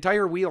replaced the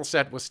entire wheel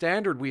set with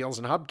standard wheels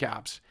and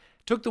hubcaps,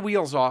 took the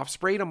wheels off,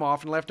 sprayed them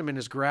off, and left them in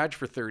his garage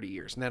for 30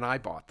 years. And then I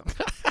bought them.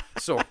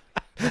 So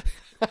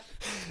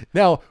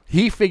Now,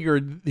 he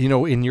figured,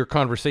 in your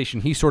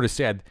conversation, he sort of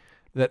said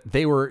that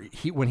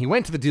when he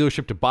went to the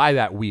dealership to buy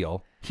that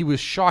wheel, he was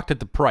shocked at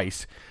the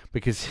price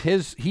because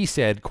he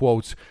said,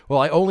 quotes, "Well,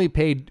 I only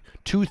paid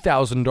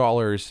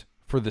 $2,000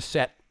 for the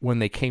set when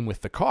they came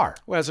with the car."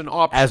 as an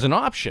option. As an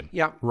option.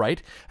 Yeah.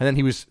 Right? And then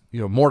he was,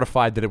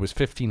 mortified that it was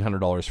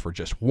 $1,500 for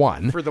just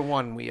one. For the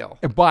one wheel.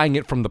 And buying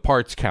it from the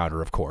parts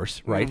counter, of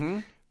course, right? Mm-hmm.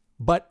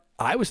 But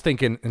I was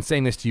thinking and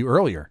saying this to you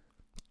earlier,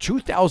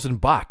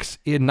 $2,000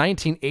 in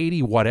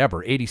 1980,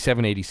 whatever,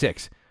 87,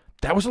 86.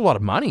 That was a lot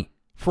of money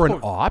for an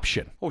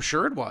option. Oh,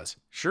 sure it was.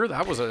 Sure,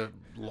 that was a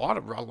lot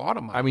of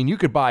money. I mean, you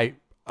could buy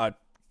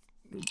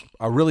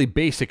a really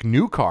basic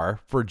new car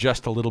for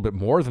just a little bit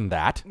more than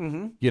that,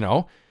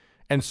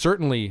 and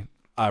certainly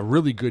a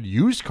really good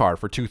used car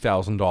for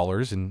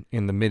 $2,000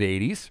 in the mid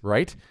 80s,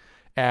 right?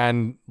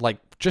 And like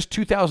just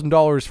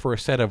 $2,000 for a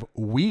set of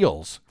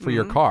wheels for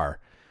your car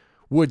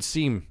would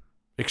seem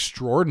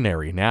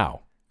extraordinary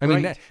now. I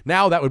mean, Right.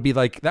 now that would be,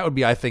 I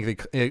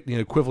think, the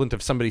equivalent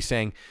of somebody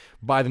saying,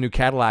 buy the new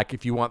Cadillac.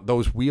 If you want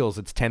those wheels,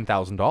 it's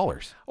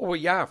 $10,000. Oh,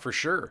 yeah, for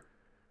sure.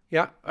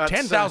 Yeah.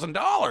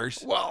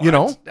 $10,000?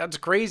 Well, that's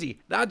crazy.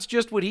 That's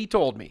just what he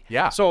told me.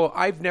 Yeah. So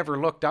I've never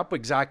looked up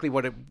exactly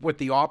what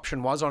the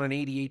option was on an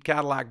 88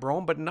 Cadillac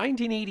Brougham, but in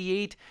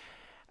 1988,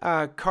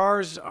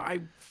 cars, I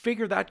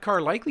figure that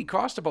car likely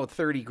cost about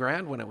 30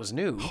 grand when it was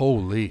new.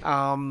 Holy.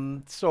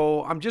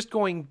 So I'm just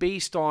going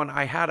based on,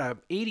 I had a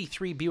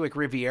 83 Buick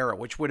Riviera,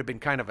 which would have been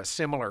kind of a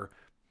similar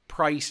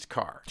priced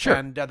car. Sure.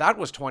 And that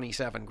was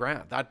 27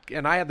 grand.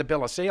 And I had the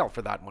bill of sale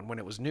for that one when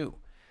it was new.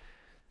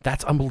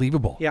 That's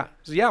unbelievable. Yeah.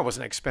 So yeah, it was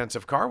an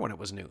expensive car when it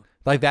was new.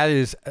 Like that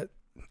is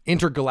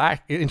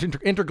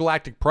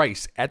intergalactic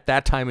price at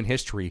that time in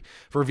history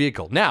for a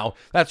vehicle. Now,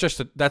 that's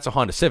a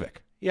Honda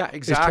Civic. Yeah,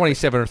 It's exactly.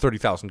 $27,000 or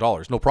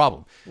 $30,000, no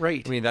problem.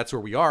 Right. I mean, that's where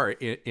we are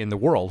in the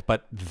world.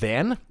 But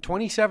then,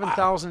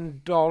 $27,000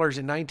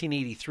 in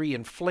 1983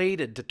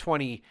 inflated to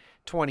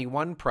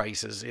 2021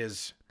 prices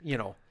is,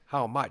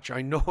 how much?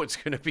 I know it's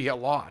going to be a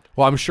lot.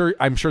 well, I'm sure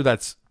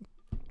that's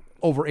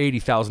over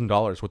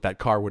 $80,000 what that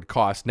car would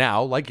cost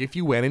now. Like if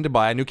you went in to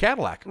buy a new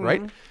Cadillac,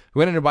 right? You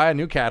went in to buy a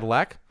new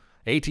Cadillac,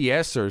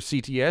 ATS or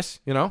CTS,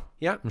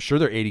 Yeah. I'm sure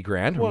they're 80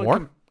 grand or Well,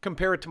 more.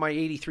 compare it to my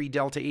 83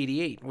 Delta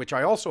 88, which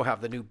I also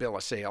have the new bill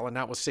of sale, and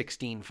that was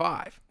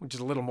 $16,500, which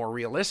is a little more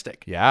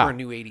realistic Yeah. for a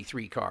new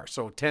 83 car.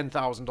 So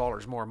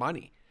 $10,000 more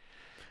money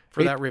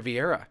for that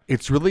Riviera.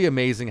 It's really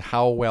amazing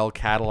how well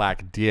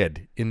Cadillac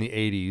did in the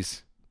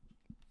 80s,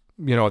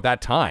 at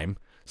that time,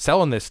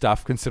 selling this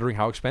stuff considering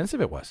how expensive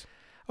it was.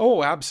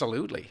 Oh,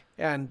 absolutely.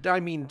 And I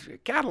mean,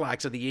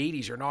 Cadillacs of the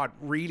 80s are not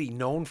really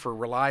known for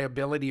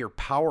reliability or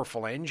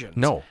powerful engines.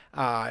 No.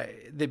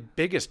 The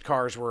biggest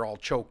cars were all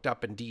choked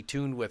up and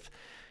detuned with,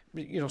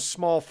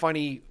 small,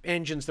 funny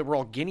engines that were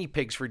all guinea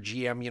pigs for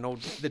GM,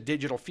 the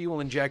digital fuel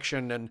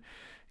injection and,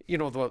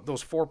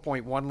 those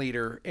 4.1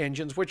 liter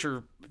engines,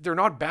 they're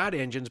not bad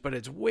engines, but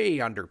it's way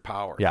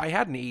underpowered. Yeah. I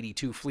had an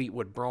 82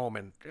 Fleetwood Brougham,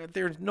 and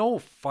they're no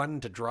fun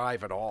to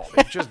drive at all.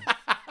 They're just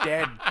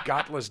dead,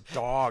 gutless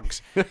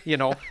dogs.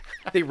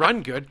 They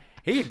run good.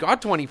 Hey, it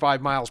got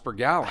 25 miles per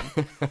gallon.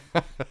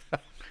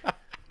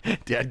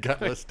 Dead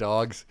gutless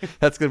dogs.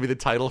 That's going to be the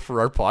title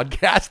for our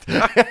podcast.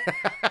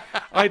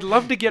 I'd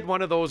love to get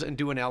one of those and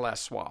do an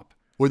LS swap.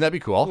 Wouldn't that be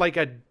cool? Like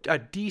a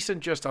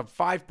decent, just a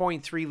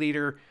 5.3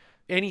 liter,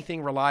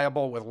 anything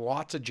reliable with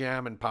lots of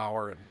jam and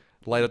power. And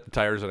Light up the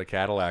tires on a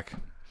Cadillac.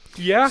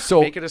 yeah,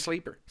 So- make it a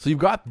sleeper. So you've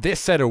got this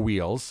set of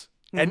wheels.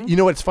 And you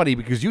know what's funny?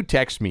 Because you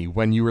text me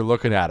when you were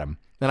looking at them.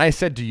 And I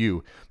said to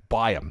you,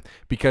 buy them.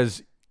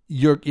 Because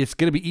it's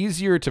going to be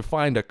easier to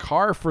find a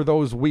car for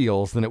those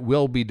wheels than it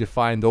will be to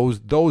find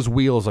those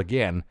wheels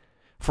again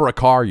for a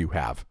car you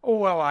have. Oh,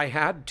 well, I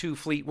had 2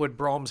 Fleetwood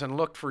Broms and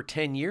looked for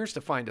 10 years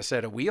to find a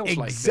set of wheels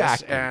like this.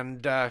 Exactly.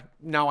 And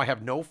now I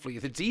have no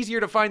Fleet. It's easier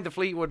to find the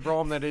Fleetwood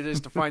Brom than it is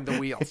to find the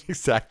wheels.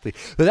 Exactly.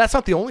 But that's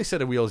not the only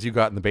set of wheels you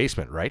got in the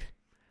basement, right?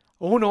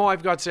 Oh, no,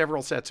 I've got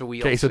several sets of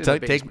wheels. Okay, so in the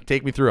basement.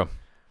 take me through them.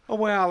 Oh,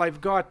 well,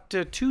 I've got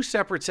 2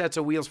 separate sets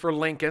of wheels for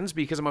Lincolns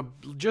because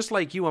just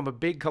like you, I'm a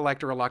big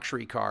collector of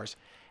luxury cars.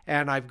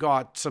 And I've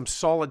got some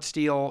solid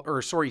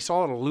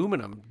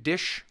aluminum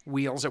dish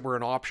wheels that were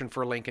an option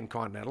for Lincoln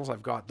Continentals.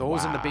 I've got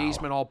those in the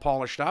basement all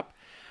polished up.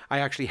 I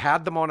actually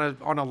had them on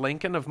a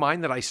Lincoln of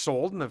mine that I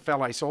sold, and the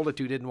fella I sold it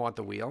to didn't want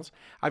the wheels.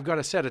 I've got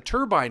a set of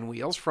turbine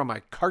wheels from a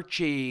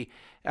Cartier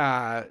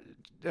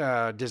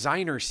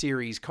Designer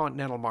Series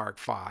Continental Mark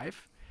V.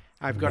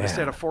 I've got a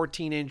set of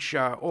 14-inch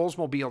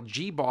Oldsmobile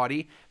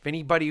G-body. If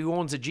anybody who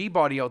owns a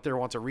G-body out there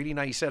wants a really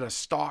nice set of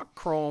stock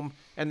chrome,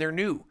 and they're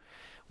new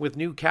with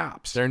new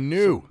caps. They're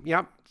new.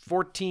 Yep,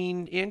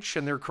 14-inch,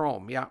 and they're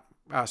chrome. Yeah,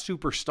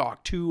 Super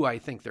Stock 2, I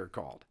think they're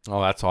called.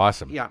 Oh, that's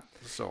awesome. Yeah,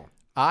 so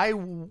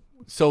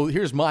So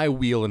here's my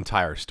wheel and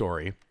tire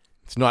story.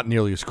 It's not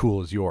nearly as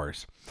cool as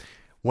yours.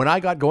 When I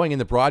got going in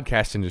the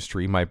broadcast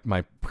industry, my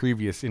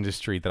previous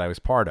industry that I was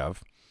part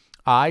of,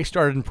 I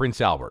started in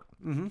Prince Albert.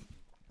 Mm-hmm.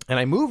 And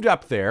I moved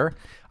up there.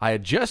 I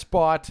had just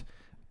bought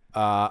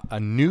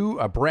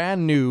a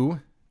brand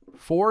new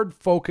Ford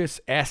Focus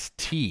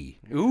ST.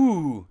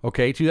 ooh,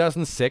 Okay,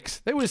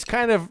 2006. It was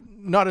kind of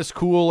not as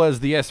cool as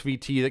the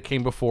SVT that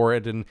came before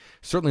it, and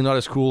certainly not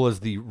as cool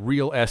as the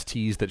real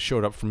STs that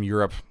showed up from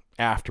Europe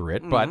after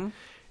it. But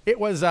it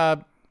was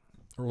a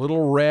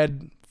little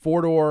red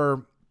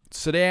 4-door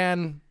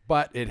sedan,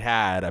 but it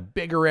had a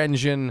bigger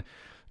engine.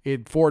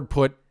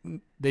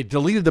 They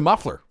deleted the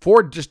muffler.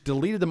 Ford just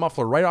deleted the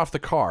muffler right off the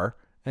car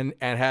and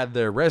had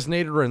the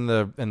resonator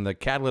and the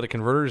catalytic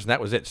converters, and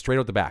that was it, straight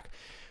out the back.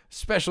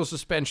 Special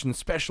suspension,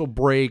 special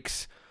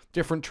brakes,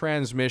 different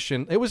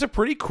transmission. It was a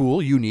pretty cool,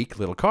 unique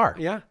little car.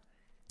 yeah.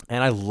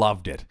 And I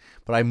loved it.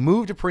 But I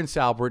moved to Prince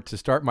Albert to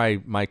start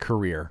my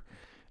career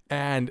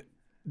and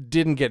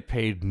didn't get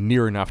paid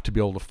near enough to be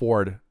able to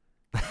afford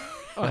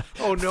Oh,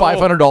 no.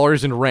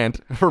 $500 in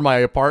rent for my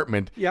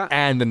apartment Yeah.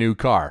 and the new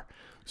car.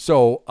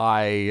 So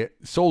I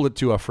sold it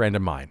to a friend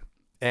of mine.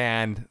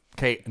 And,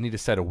 okay, I need a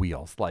set of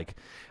wheels.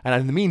 And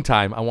in the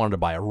meantime, I wanted to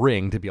buy a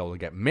ring to be able to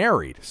get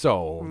married.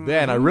 So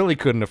then I really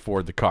couldn't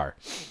afford the car.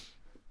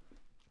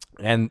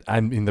 And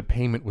the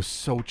payment was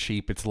so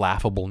cheap, it's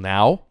laughable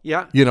now.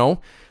 Yeah.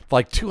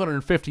 Like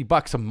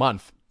 $250 a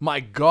month. My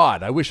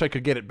God, I wish I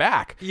could get it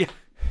back. Yeah.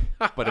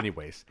 But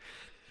anyways,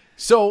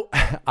 so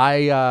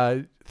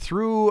I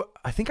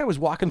think I was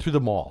walking through the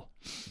mall,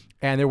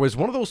 and there was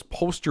one of those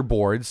poster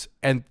boards,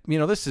 and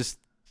this is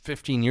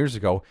 15 years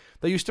ago.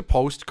 They used to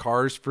post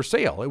cars for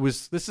sale.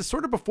 This is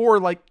sort of before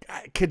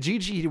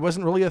Kijiji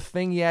wasn't really a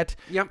thing yet.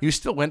 Yep. You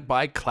still went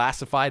by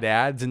classified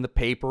ads in the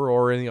paper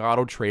or in the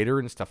Auto Trader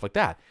and stuff like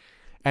that.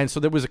 And so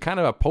there was a kind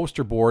of a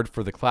poster board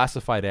for the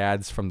classified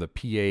ads from the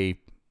PA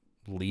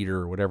Leader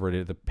or whatever it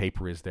is, the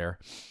paper is there.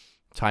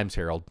 Times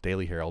Herald,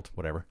 Daily Herald,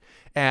 whatever.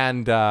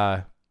 And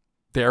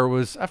there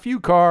was a few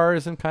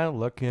cars and kind of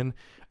looking.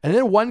 And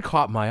then one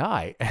caught my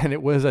eye, and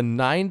it was a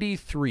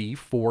 93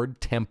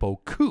 Ford Tempo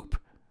Coupe.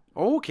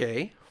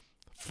 Okay.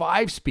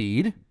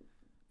 5-speed.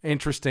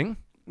 Interesting.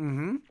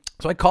 Mm-hmm.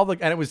 So I called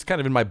and it was kind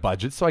of in my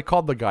budget, so I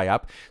called the guy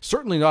up.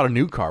 Certainly not a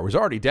new car. It was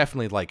already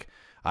definitely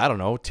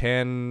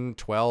 10,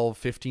 12,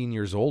 15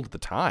 years old at the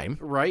time.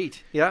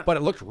 Right. Yeah. But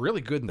it looked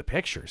really good in the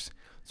pictures.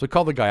 So I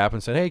called the guy up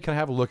and said, hey, can I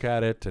have a look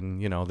at it?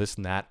 And, this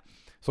and that.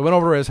 So I went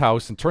over to his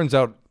house, and turns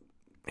out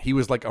he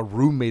was like a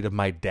roommate of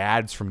my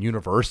dad's from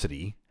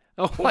university.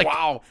 Oh,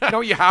 wow.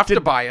 No, you have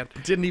to buy it.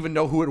 Didn't even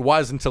know who it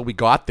was until we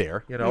got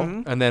there,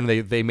 And then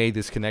they made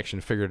this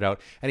connection, figured it out.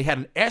 And he had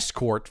an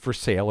Escort for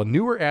sale, a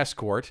newer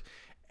Escort,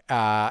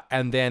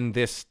 and then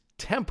this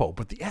Tempo.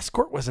 But the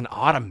Escort was an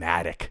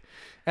automatic.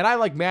 And I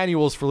like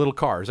manuals for little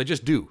cars. I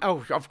just do.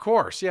 Oh, of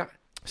course. Yeah.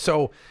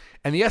 So,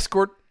 and the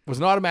Escort was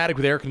an automatic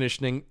with air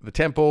conditioning. The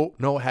Tempo,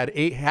 had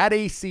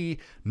AC,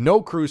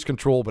 no cruise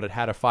control, but it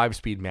had a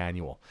 5-speed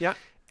manual. Yeah.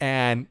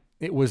 And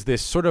it was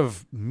this sort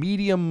of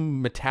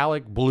medium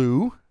metallic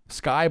blue,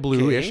 sky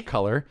blue-ish Okay.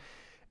 color,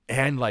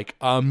 and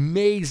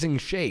amazing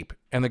shape.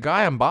 And the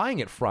guy I'm buying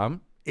it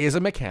from, is a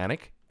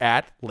mechanic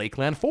at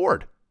Lakeland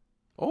Ford.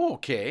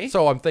 Okay.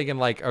 So I'm thinking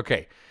like,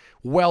 okay,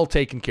 well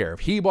taken care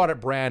of. He bought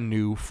it brand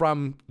new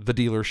from the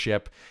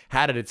dealership,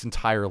 had it its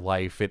entire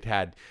life. It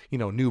had,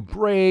 new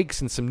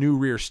brakes and some new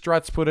rear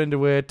struts put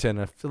into it and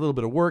a little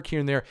bit of work here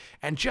and there.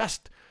 And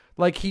just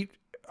like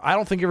I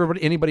don't think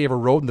anybody ever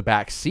rode in the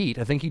back seat.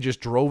 I think he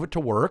just drove it to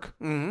work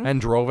and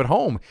drove it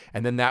home.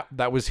 And then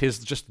that was his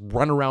just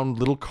run around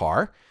little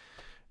car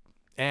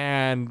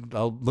and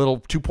a little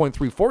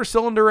 2.34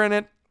 cylinder in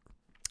it.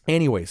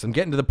 Anyways, I'm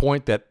getting to the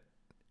point that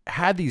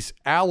had these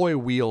alloy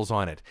wheels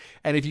on it.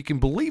 And if you can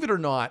believe it or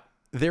not,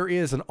 there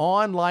is an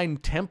online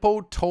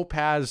Tempo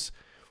Topaz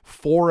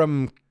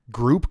forum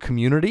group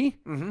community,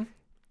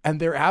 and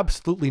they're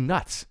absolutely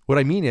nuts. What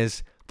I mean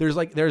is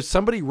there's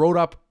somebody wrote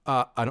up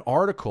an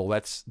article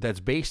that's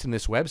based in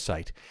this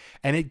website,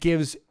 and it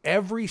gives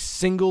every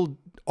single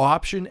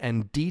option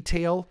and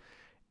detail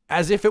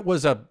as if it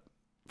was a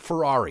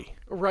Ferrari.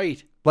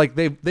 Right. Like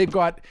they've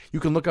got, you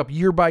can look up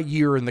year by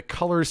year and the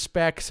color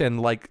specs and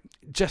like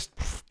just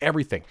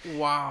everything.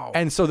 Wow.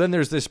 And so then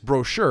there's this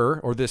brochure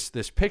or this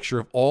picture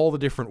of all the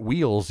different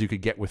wheels you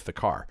could get with the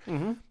car.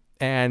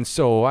 And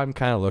so I'm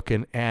kind of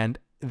looking, and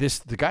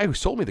the guy who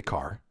sold me the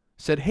car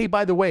said, "Hey,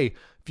 by the way,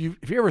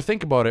 if you ever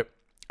think about it,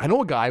 I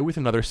know a guy with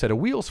another set of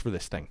wheels for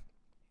this thing."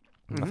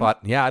 I thought,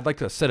 yeah, I'd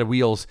like a set of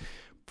wheels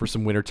for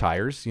some winter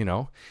tires,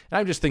 And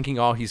I'm just thinking,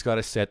 oh, he's got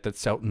a set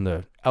that's out in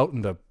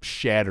the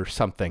shed or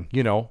something,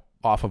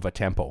 off of a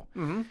Tempo.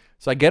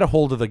 So I get a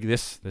hold of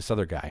this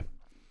other guy,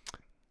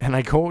 and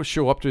I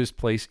show up to his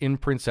place in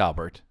Prince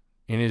Albert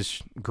in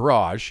his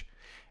garage,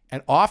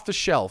 and off the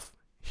shelf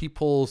he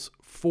pulls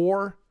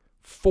 4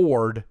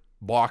 Ford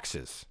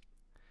boxes.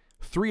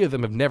 3 of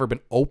them have never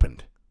been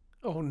opened.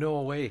 Oh,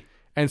 no way.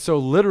 And so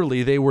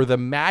literally they were the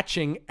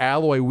matching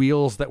alloy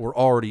wheels that were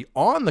already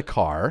on the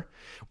car,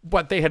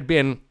 but they had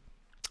been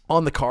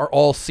on the car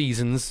all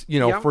seasons,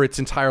 for its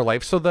entire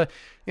life. So the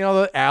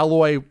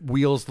alloy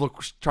wheels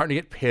starting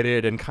to get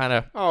pitted and kind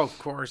of. Oh, of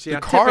course, yeah.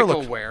 The car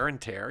Typical wear and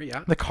tear,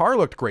 yeah. The car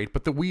looked great,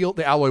 but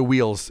the alloy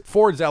wheels,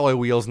 Ford's alloy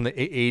wheels in the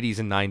 80s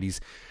and 90s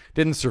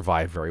didn't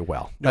survive very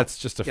well. That's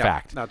just a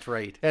fact. That's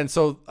right. And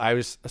so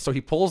he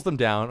pulls them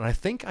down, and I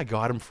think I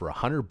got them for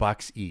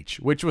 $100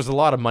 each, which was a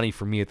lot of money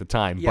for me at the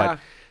time. Yeah.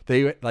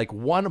 But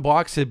one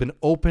box had been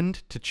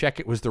opened to check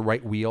it was the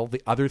right wheel.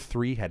 The other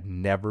 3 had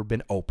never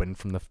been opened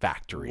from the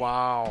factory.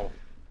 Wow.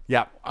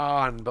 Yeah.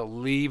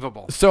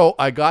 Unbelievable. So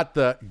I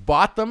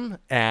bought them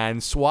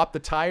and swapped the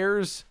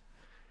tires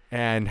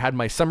and had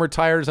my summer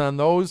tires on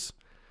those.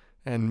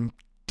 And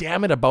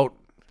damn it, about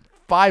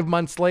 5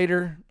 months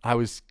later, I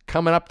was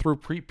coming up through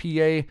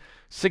PA.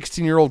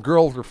 16-year-old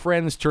girl with her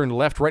friends turned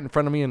left right in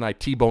front of me, and I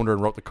T-boned her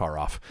and wrote the car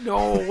off.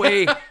 No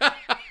way.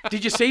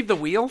 Did you save the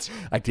wheels?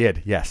 I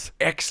did, yes.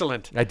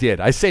 Excellent. I did.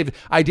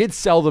 I did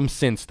sell them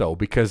since, though,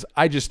 because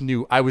I just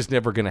knew I was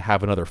never going to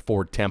have another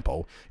Ford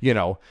Tempo.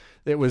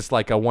 It was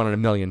like a 1 in a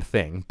million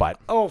thing, but.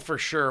 Oh, for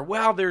sure.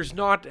 Well, there's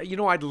not,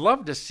 I'd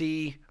love to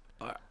see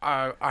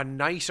a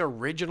nice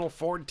original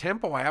Ford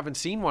Tempo. I haven't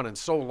seen one in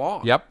so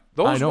long. Yep.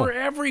 Those were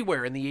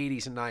everywhere in the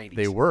 80s and 90s.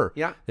 They were.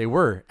 Yeah. They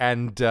were.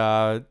 And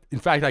in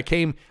fact, I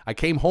came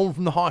home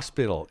from the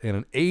hospital in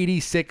an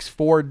 86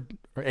 Ford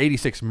or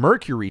 86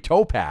 Mercury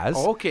Topaz.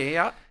 Okay,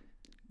 yeah.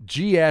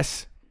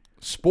 GS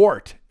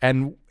Sport,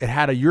 and it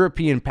had a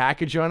European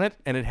package on it,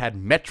 and it had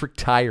metric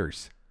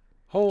tires.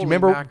 Holy do you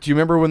remember? Mac. Do you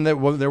remember when there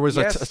was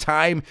Yes. a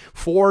time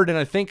Ford and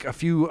I think a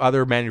few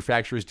other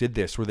manufacturers did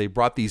this, where they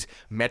brought these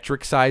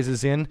metric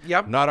sizes in?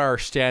 Yep. Not our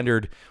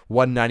standard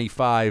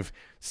 195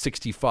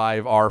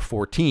 65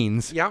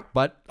 R14s. Yep.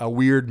 But a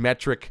weird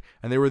metric,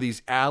 and there were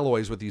these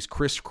alloys with these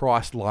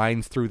crisscrossed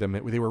lines through them.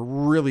 They were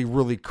really,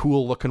 really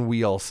cool looking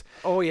wheels.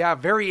 Oh, yeah.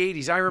 Very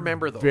 80s. I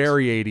remember those.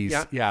 Very 80s.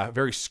 Yeah. Yeah,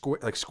 very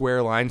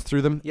square lines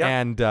through them. Yeah.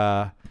 And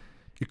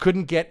you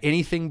couldn't get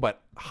anything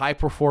but high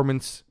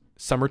performance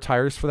summer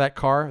tires for that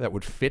car that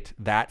would fit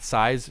that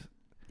size.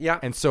 Yeah.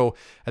 And so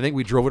I think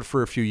we drove it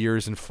for a few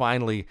years, and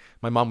finally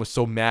my mom was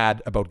so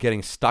mad about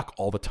getting stuck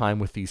all the time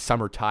with these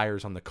summer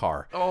tires on the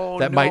car. Oh,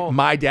 that no.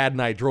 my dad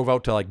and I drove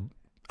out to like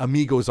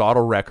Amigo's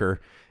Auto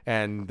Wrecker,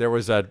 and there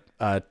was a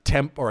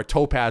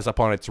Topaz up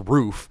on its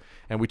roof,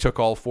 and we took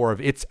all 4 of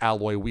its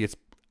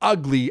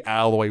ugly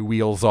alloy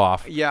wheels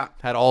off. Yeah.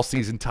 Had all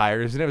season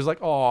tires, and it was like,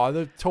 oh,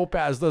 the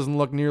Topaz doesn't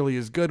look nearly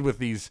as good with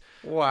these,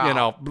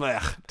 Wow.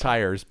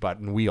 tires,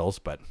 and wheels.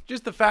 But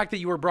Just the fact that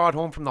you were brought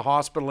home from the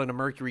hospital in a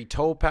Mercury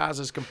Topaz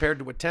as compared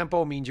to a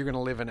Tempo means you're going to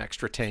live an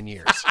extra 10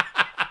 years.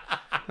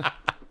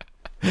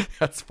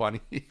 that's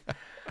funny.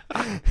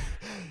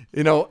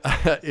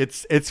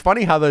 It's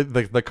funny how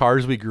the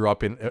cars we grew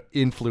up in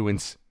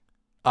influence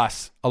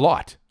us a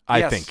lot. I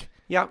Yes. think.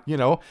 Yeah.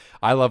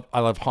 I love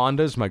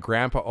Hondas. My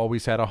grandpa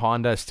always had a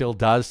Honda, still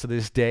does to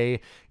this day,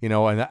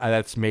 and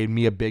that's made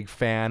me a big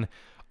fan.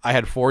 I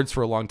had Fords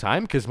for a long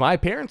time because my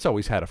parents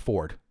always had a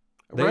Ford.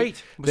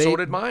 Right. So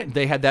did mine.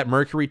 They had that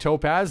Mercury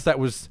Topaz. That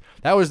was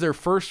their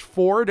first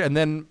Ford, and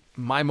then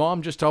my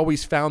mom just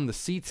always found the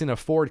seats in a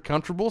Ford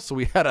comfortable. So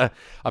we had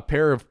a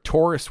pair of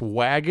Taurus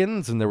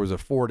wagons, and there was a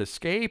Ford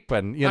Escape,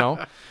 and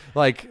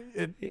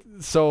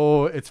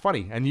so it's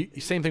funny. And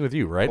same thing with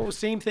you, right? Oh,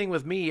 same thing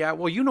with me. Yeah.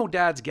 Well,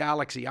 Dad's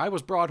Galaxy. I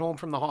was brought home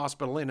from the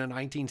hospital in a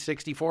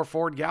 1964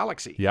 Ford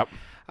Galaxy. Yep.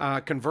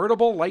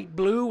 Convertible, light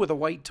blue with a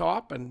white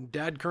top, and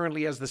Dad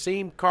currently has the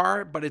same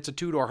car, but it's a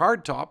two-door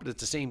hardtop, but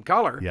it's the same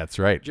color. Yeah, that's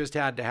right. Just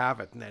had to have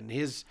it. And then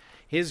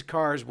his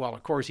cars, well,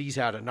 of course, he's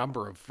had a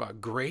number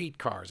of great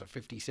cars, a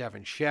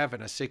 57 Chev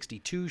and a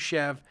 62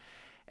 Chev.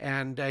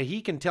 And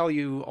he can tell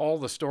you all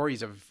the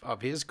stories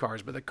of his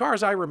cars. But the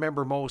cars I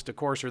remember most, of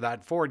course, are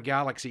that Ford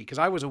Galaxy, because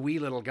I was a wee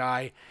little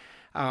guy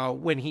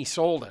when he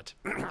sold it.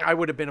 I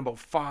would have been about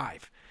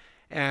 5.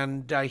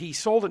 And he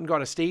sold it and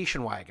got a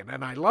station wagon.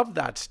 And I loved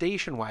that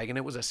station wagon.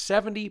 It was a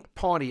 70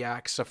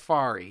 Pontiac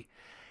Safari.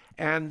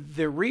 And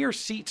the rear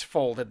seats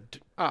folded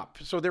up.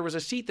 So there was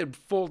a seat that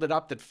folded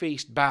up that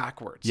faced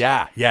backwards.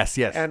 Yeah, yes.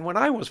 And when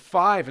I was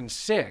 5 and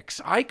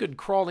 6, I could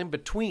crawl in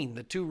between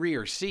the two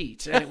rear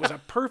seats. And it was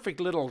a perfect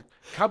little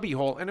cubby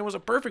hole. And it was a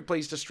perfect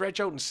place to stretch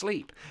out and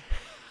sleep.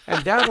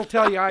 And Dad will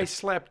tell you I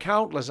slept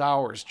countless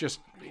hours just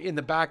in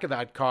the back of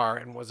that car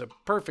and was a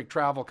perfect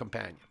travel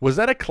companion. Was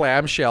that a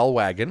clamshell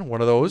wagon,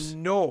 one of those?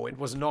 No, it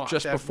was not.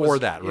 Just before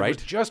that, right? It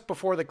was just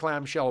before the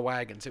clamshell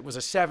wagons. It was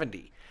a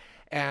 70.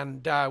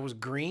 And it was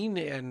green,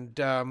 and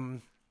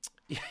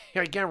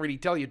I can't really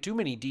tell you too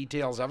many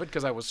details of it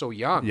because I was so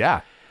young.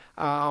 Yeah.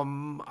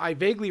 I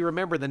vaguely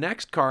remember the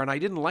next car, and I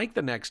didn't like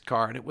the next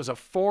car, and it was a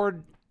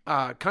Ford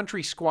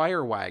Country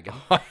Squire wagon.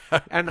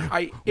 And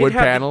wood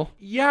panel?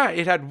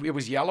 It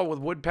was yellow with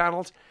wood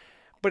panels,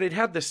 but it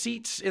had the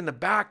seats in the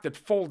back that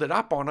folded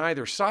up on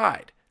either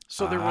side.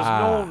 So there was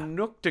no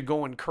nook to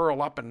go and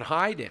curl up and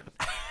hide in.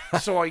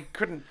 So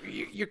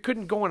you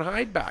couldn't go and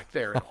hide back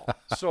there at all.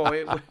 So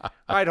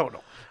I don't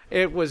know.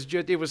 It was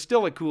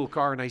still a cool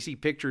car, and I see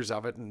pictures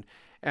of it, and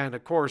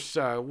of course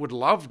would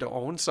love to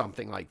own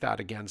something like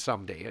that again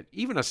someday.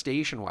 Even a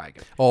station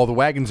wagon. Oh, the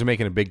wagons are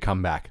making a big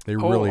comeback. They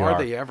really are. Are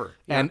they ever?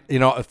 Yeah.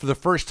 And for the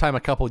first time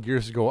a couple of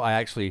years ago, I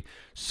actually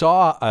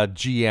saw a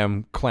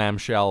GM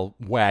clamshell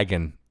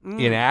wagon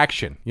in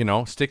action.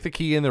 Stick the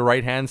key in the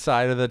right hand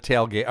side of the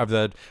tailgate of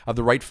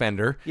the right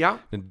fender. Yeah.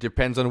 It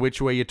depends on which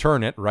way you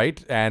turn it,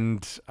 right?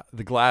 And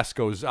the glass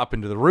goes up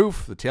into the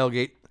roof. The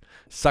tailgate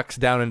sucks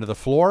down into the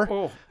floor.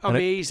 Oh,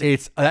 amazing!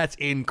 That's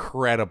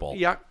incredible.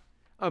 Yeah,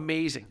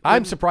 amazing.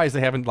 I'm surprised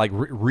they haven't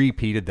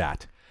repeated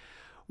that.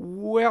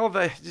 Well,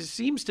 it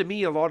seems to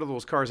me a lot of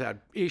those cars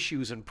had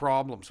issues and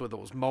problems with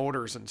those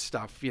motors and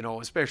stuff,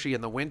 especially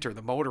in the winter.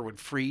 The motor would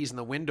freeze and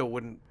the window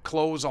wouldn't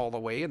close all the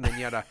way. And then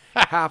you had a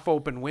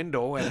half-open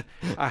window and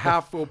a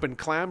half-open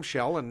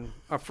clamshell and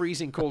a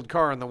freezing cold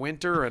car in the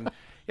winter and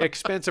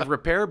expensive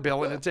repair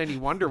bill. And it's any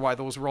wonder why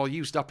those were all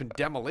used up in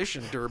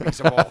demolition derbies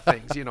of all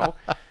things,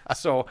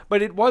 So,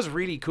 but it was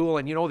really cool.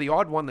 And, the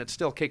odd one that's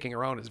still kicking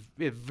around is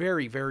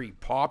very, very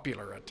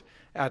popular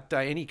at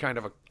any kind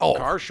of a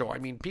car show. I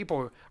mean,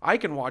 I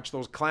can watch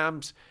those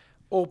clams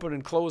open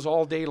and close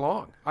all day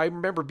long. I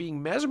remember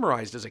being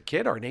mesmerized as a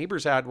kid. Our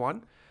neighbors had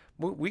one.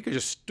 We could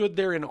just stood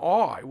there in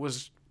awe. It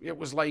was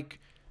like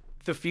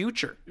the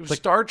future. It was like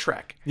Star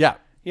Trek. Yeah.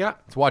 Yeah.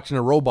 It's watching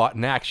a robot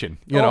in action,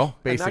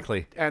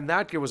 basically. And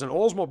that was an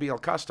Oldsmobile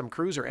custom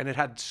cruiser, and it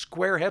had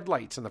square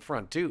headlights in the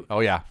front, too. Oh,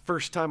 yeah.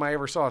 First time I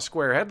ever saw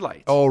square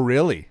headlights. Oh,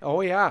 really?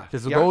 Oh, yeah.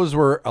 Because those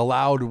were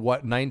allowed,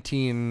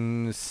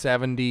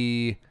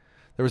 1970...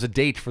 There was a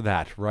date for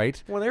that,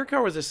 right? Well, their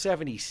car was a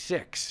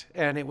 76,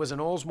 and it was an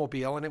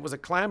Oldsmobile, and it was a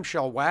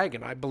clamshell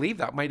wagon. I believe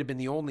that might have been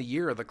the only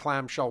year of the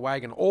clamshell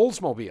wagon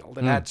Oldsmobile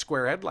that had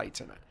square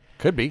headlights in it.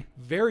 Could be.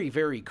 Very,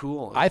 very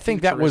cool. I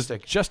think that was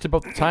just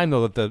about the time,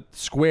 though, that the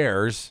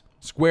square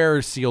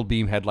sealed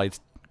beam headlights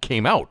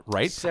came out,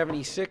 right?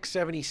 76,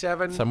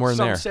 77. Somewhere in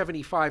there. Some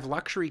 75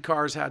 luxury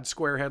cars had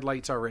square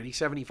headlights already.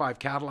 75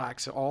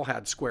 Cadillacs all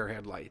had square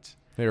headlights.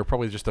 They were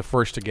probably just the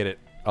first to get it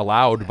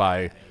allowed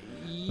by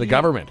the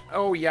government.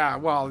 Oh, yeah.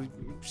 Well,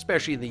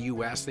 especially in the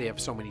U.S., they have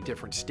so many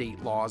different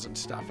state laws and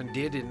stuff, and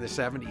did in the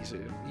 70s.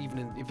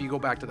 Even if you go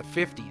back to the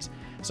 50s,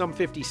 some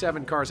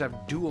 57 cars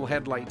have dual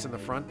headlights in the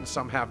front, and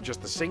some have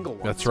just the single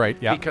ones. That's right,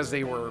 yeah. Because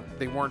they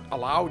weren't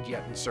allowed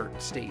yet in certain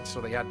states,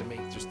 so they had to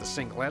make just the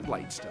single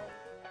headlight still.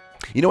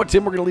 You know what,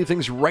 Tim? We're going to leave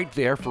things right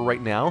there for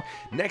right now.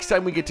 Next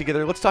time we get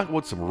together, let's talk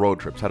about some road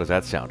trips. How does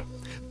that sound?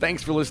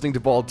 Thanks for listening to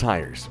Bald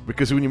Tires,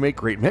 because when you make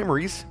great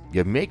memories,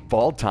 you make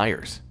Bald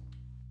Tires.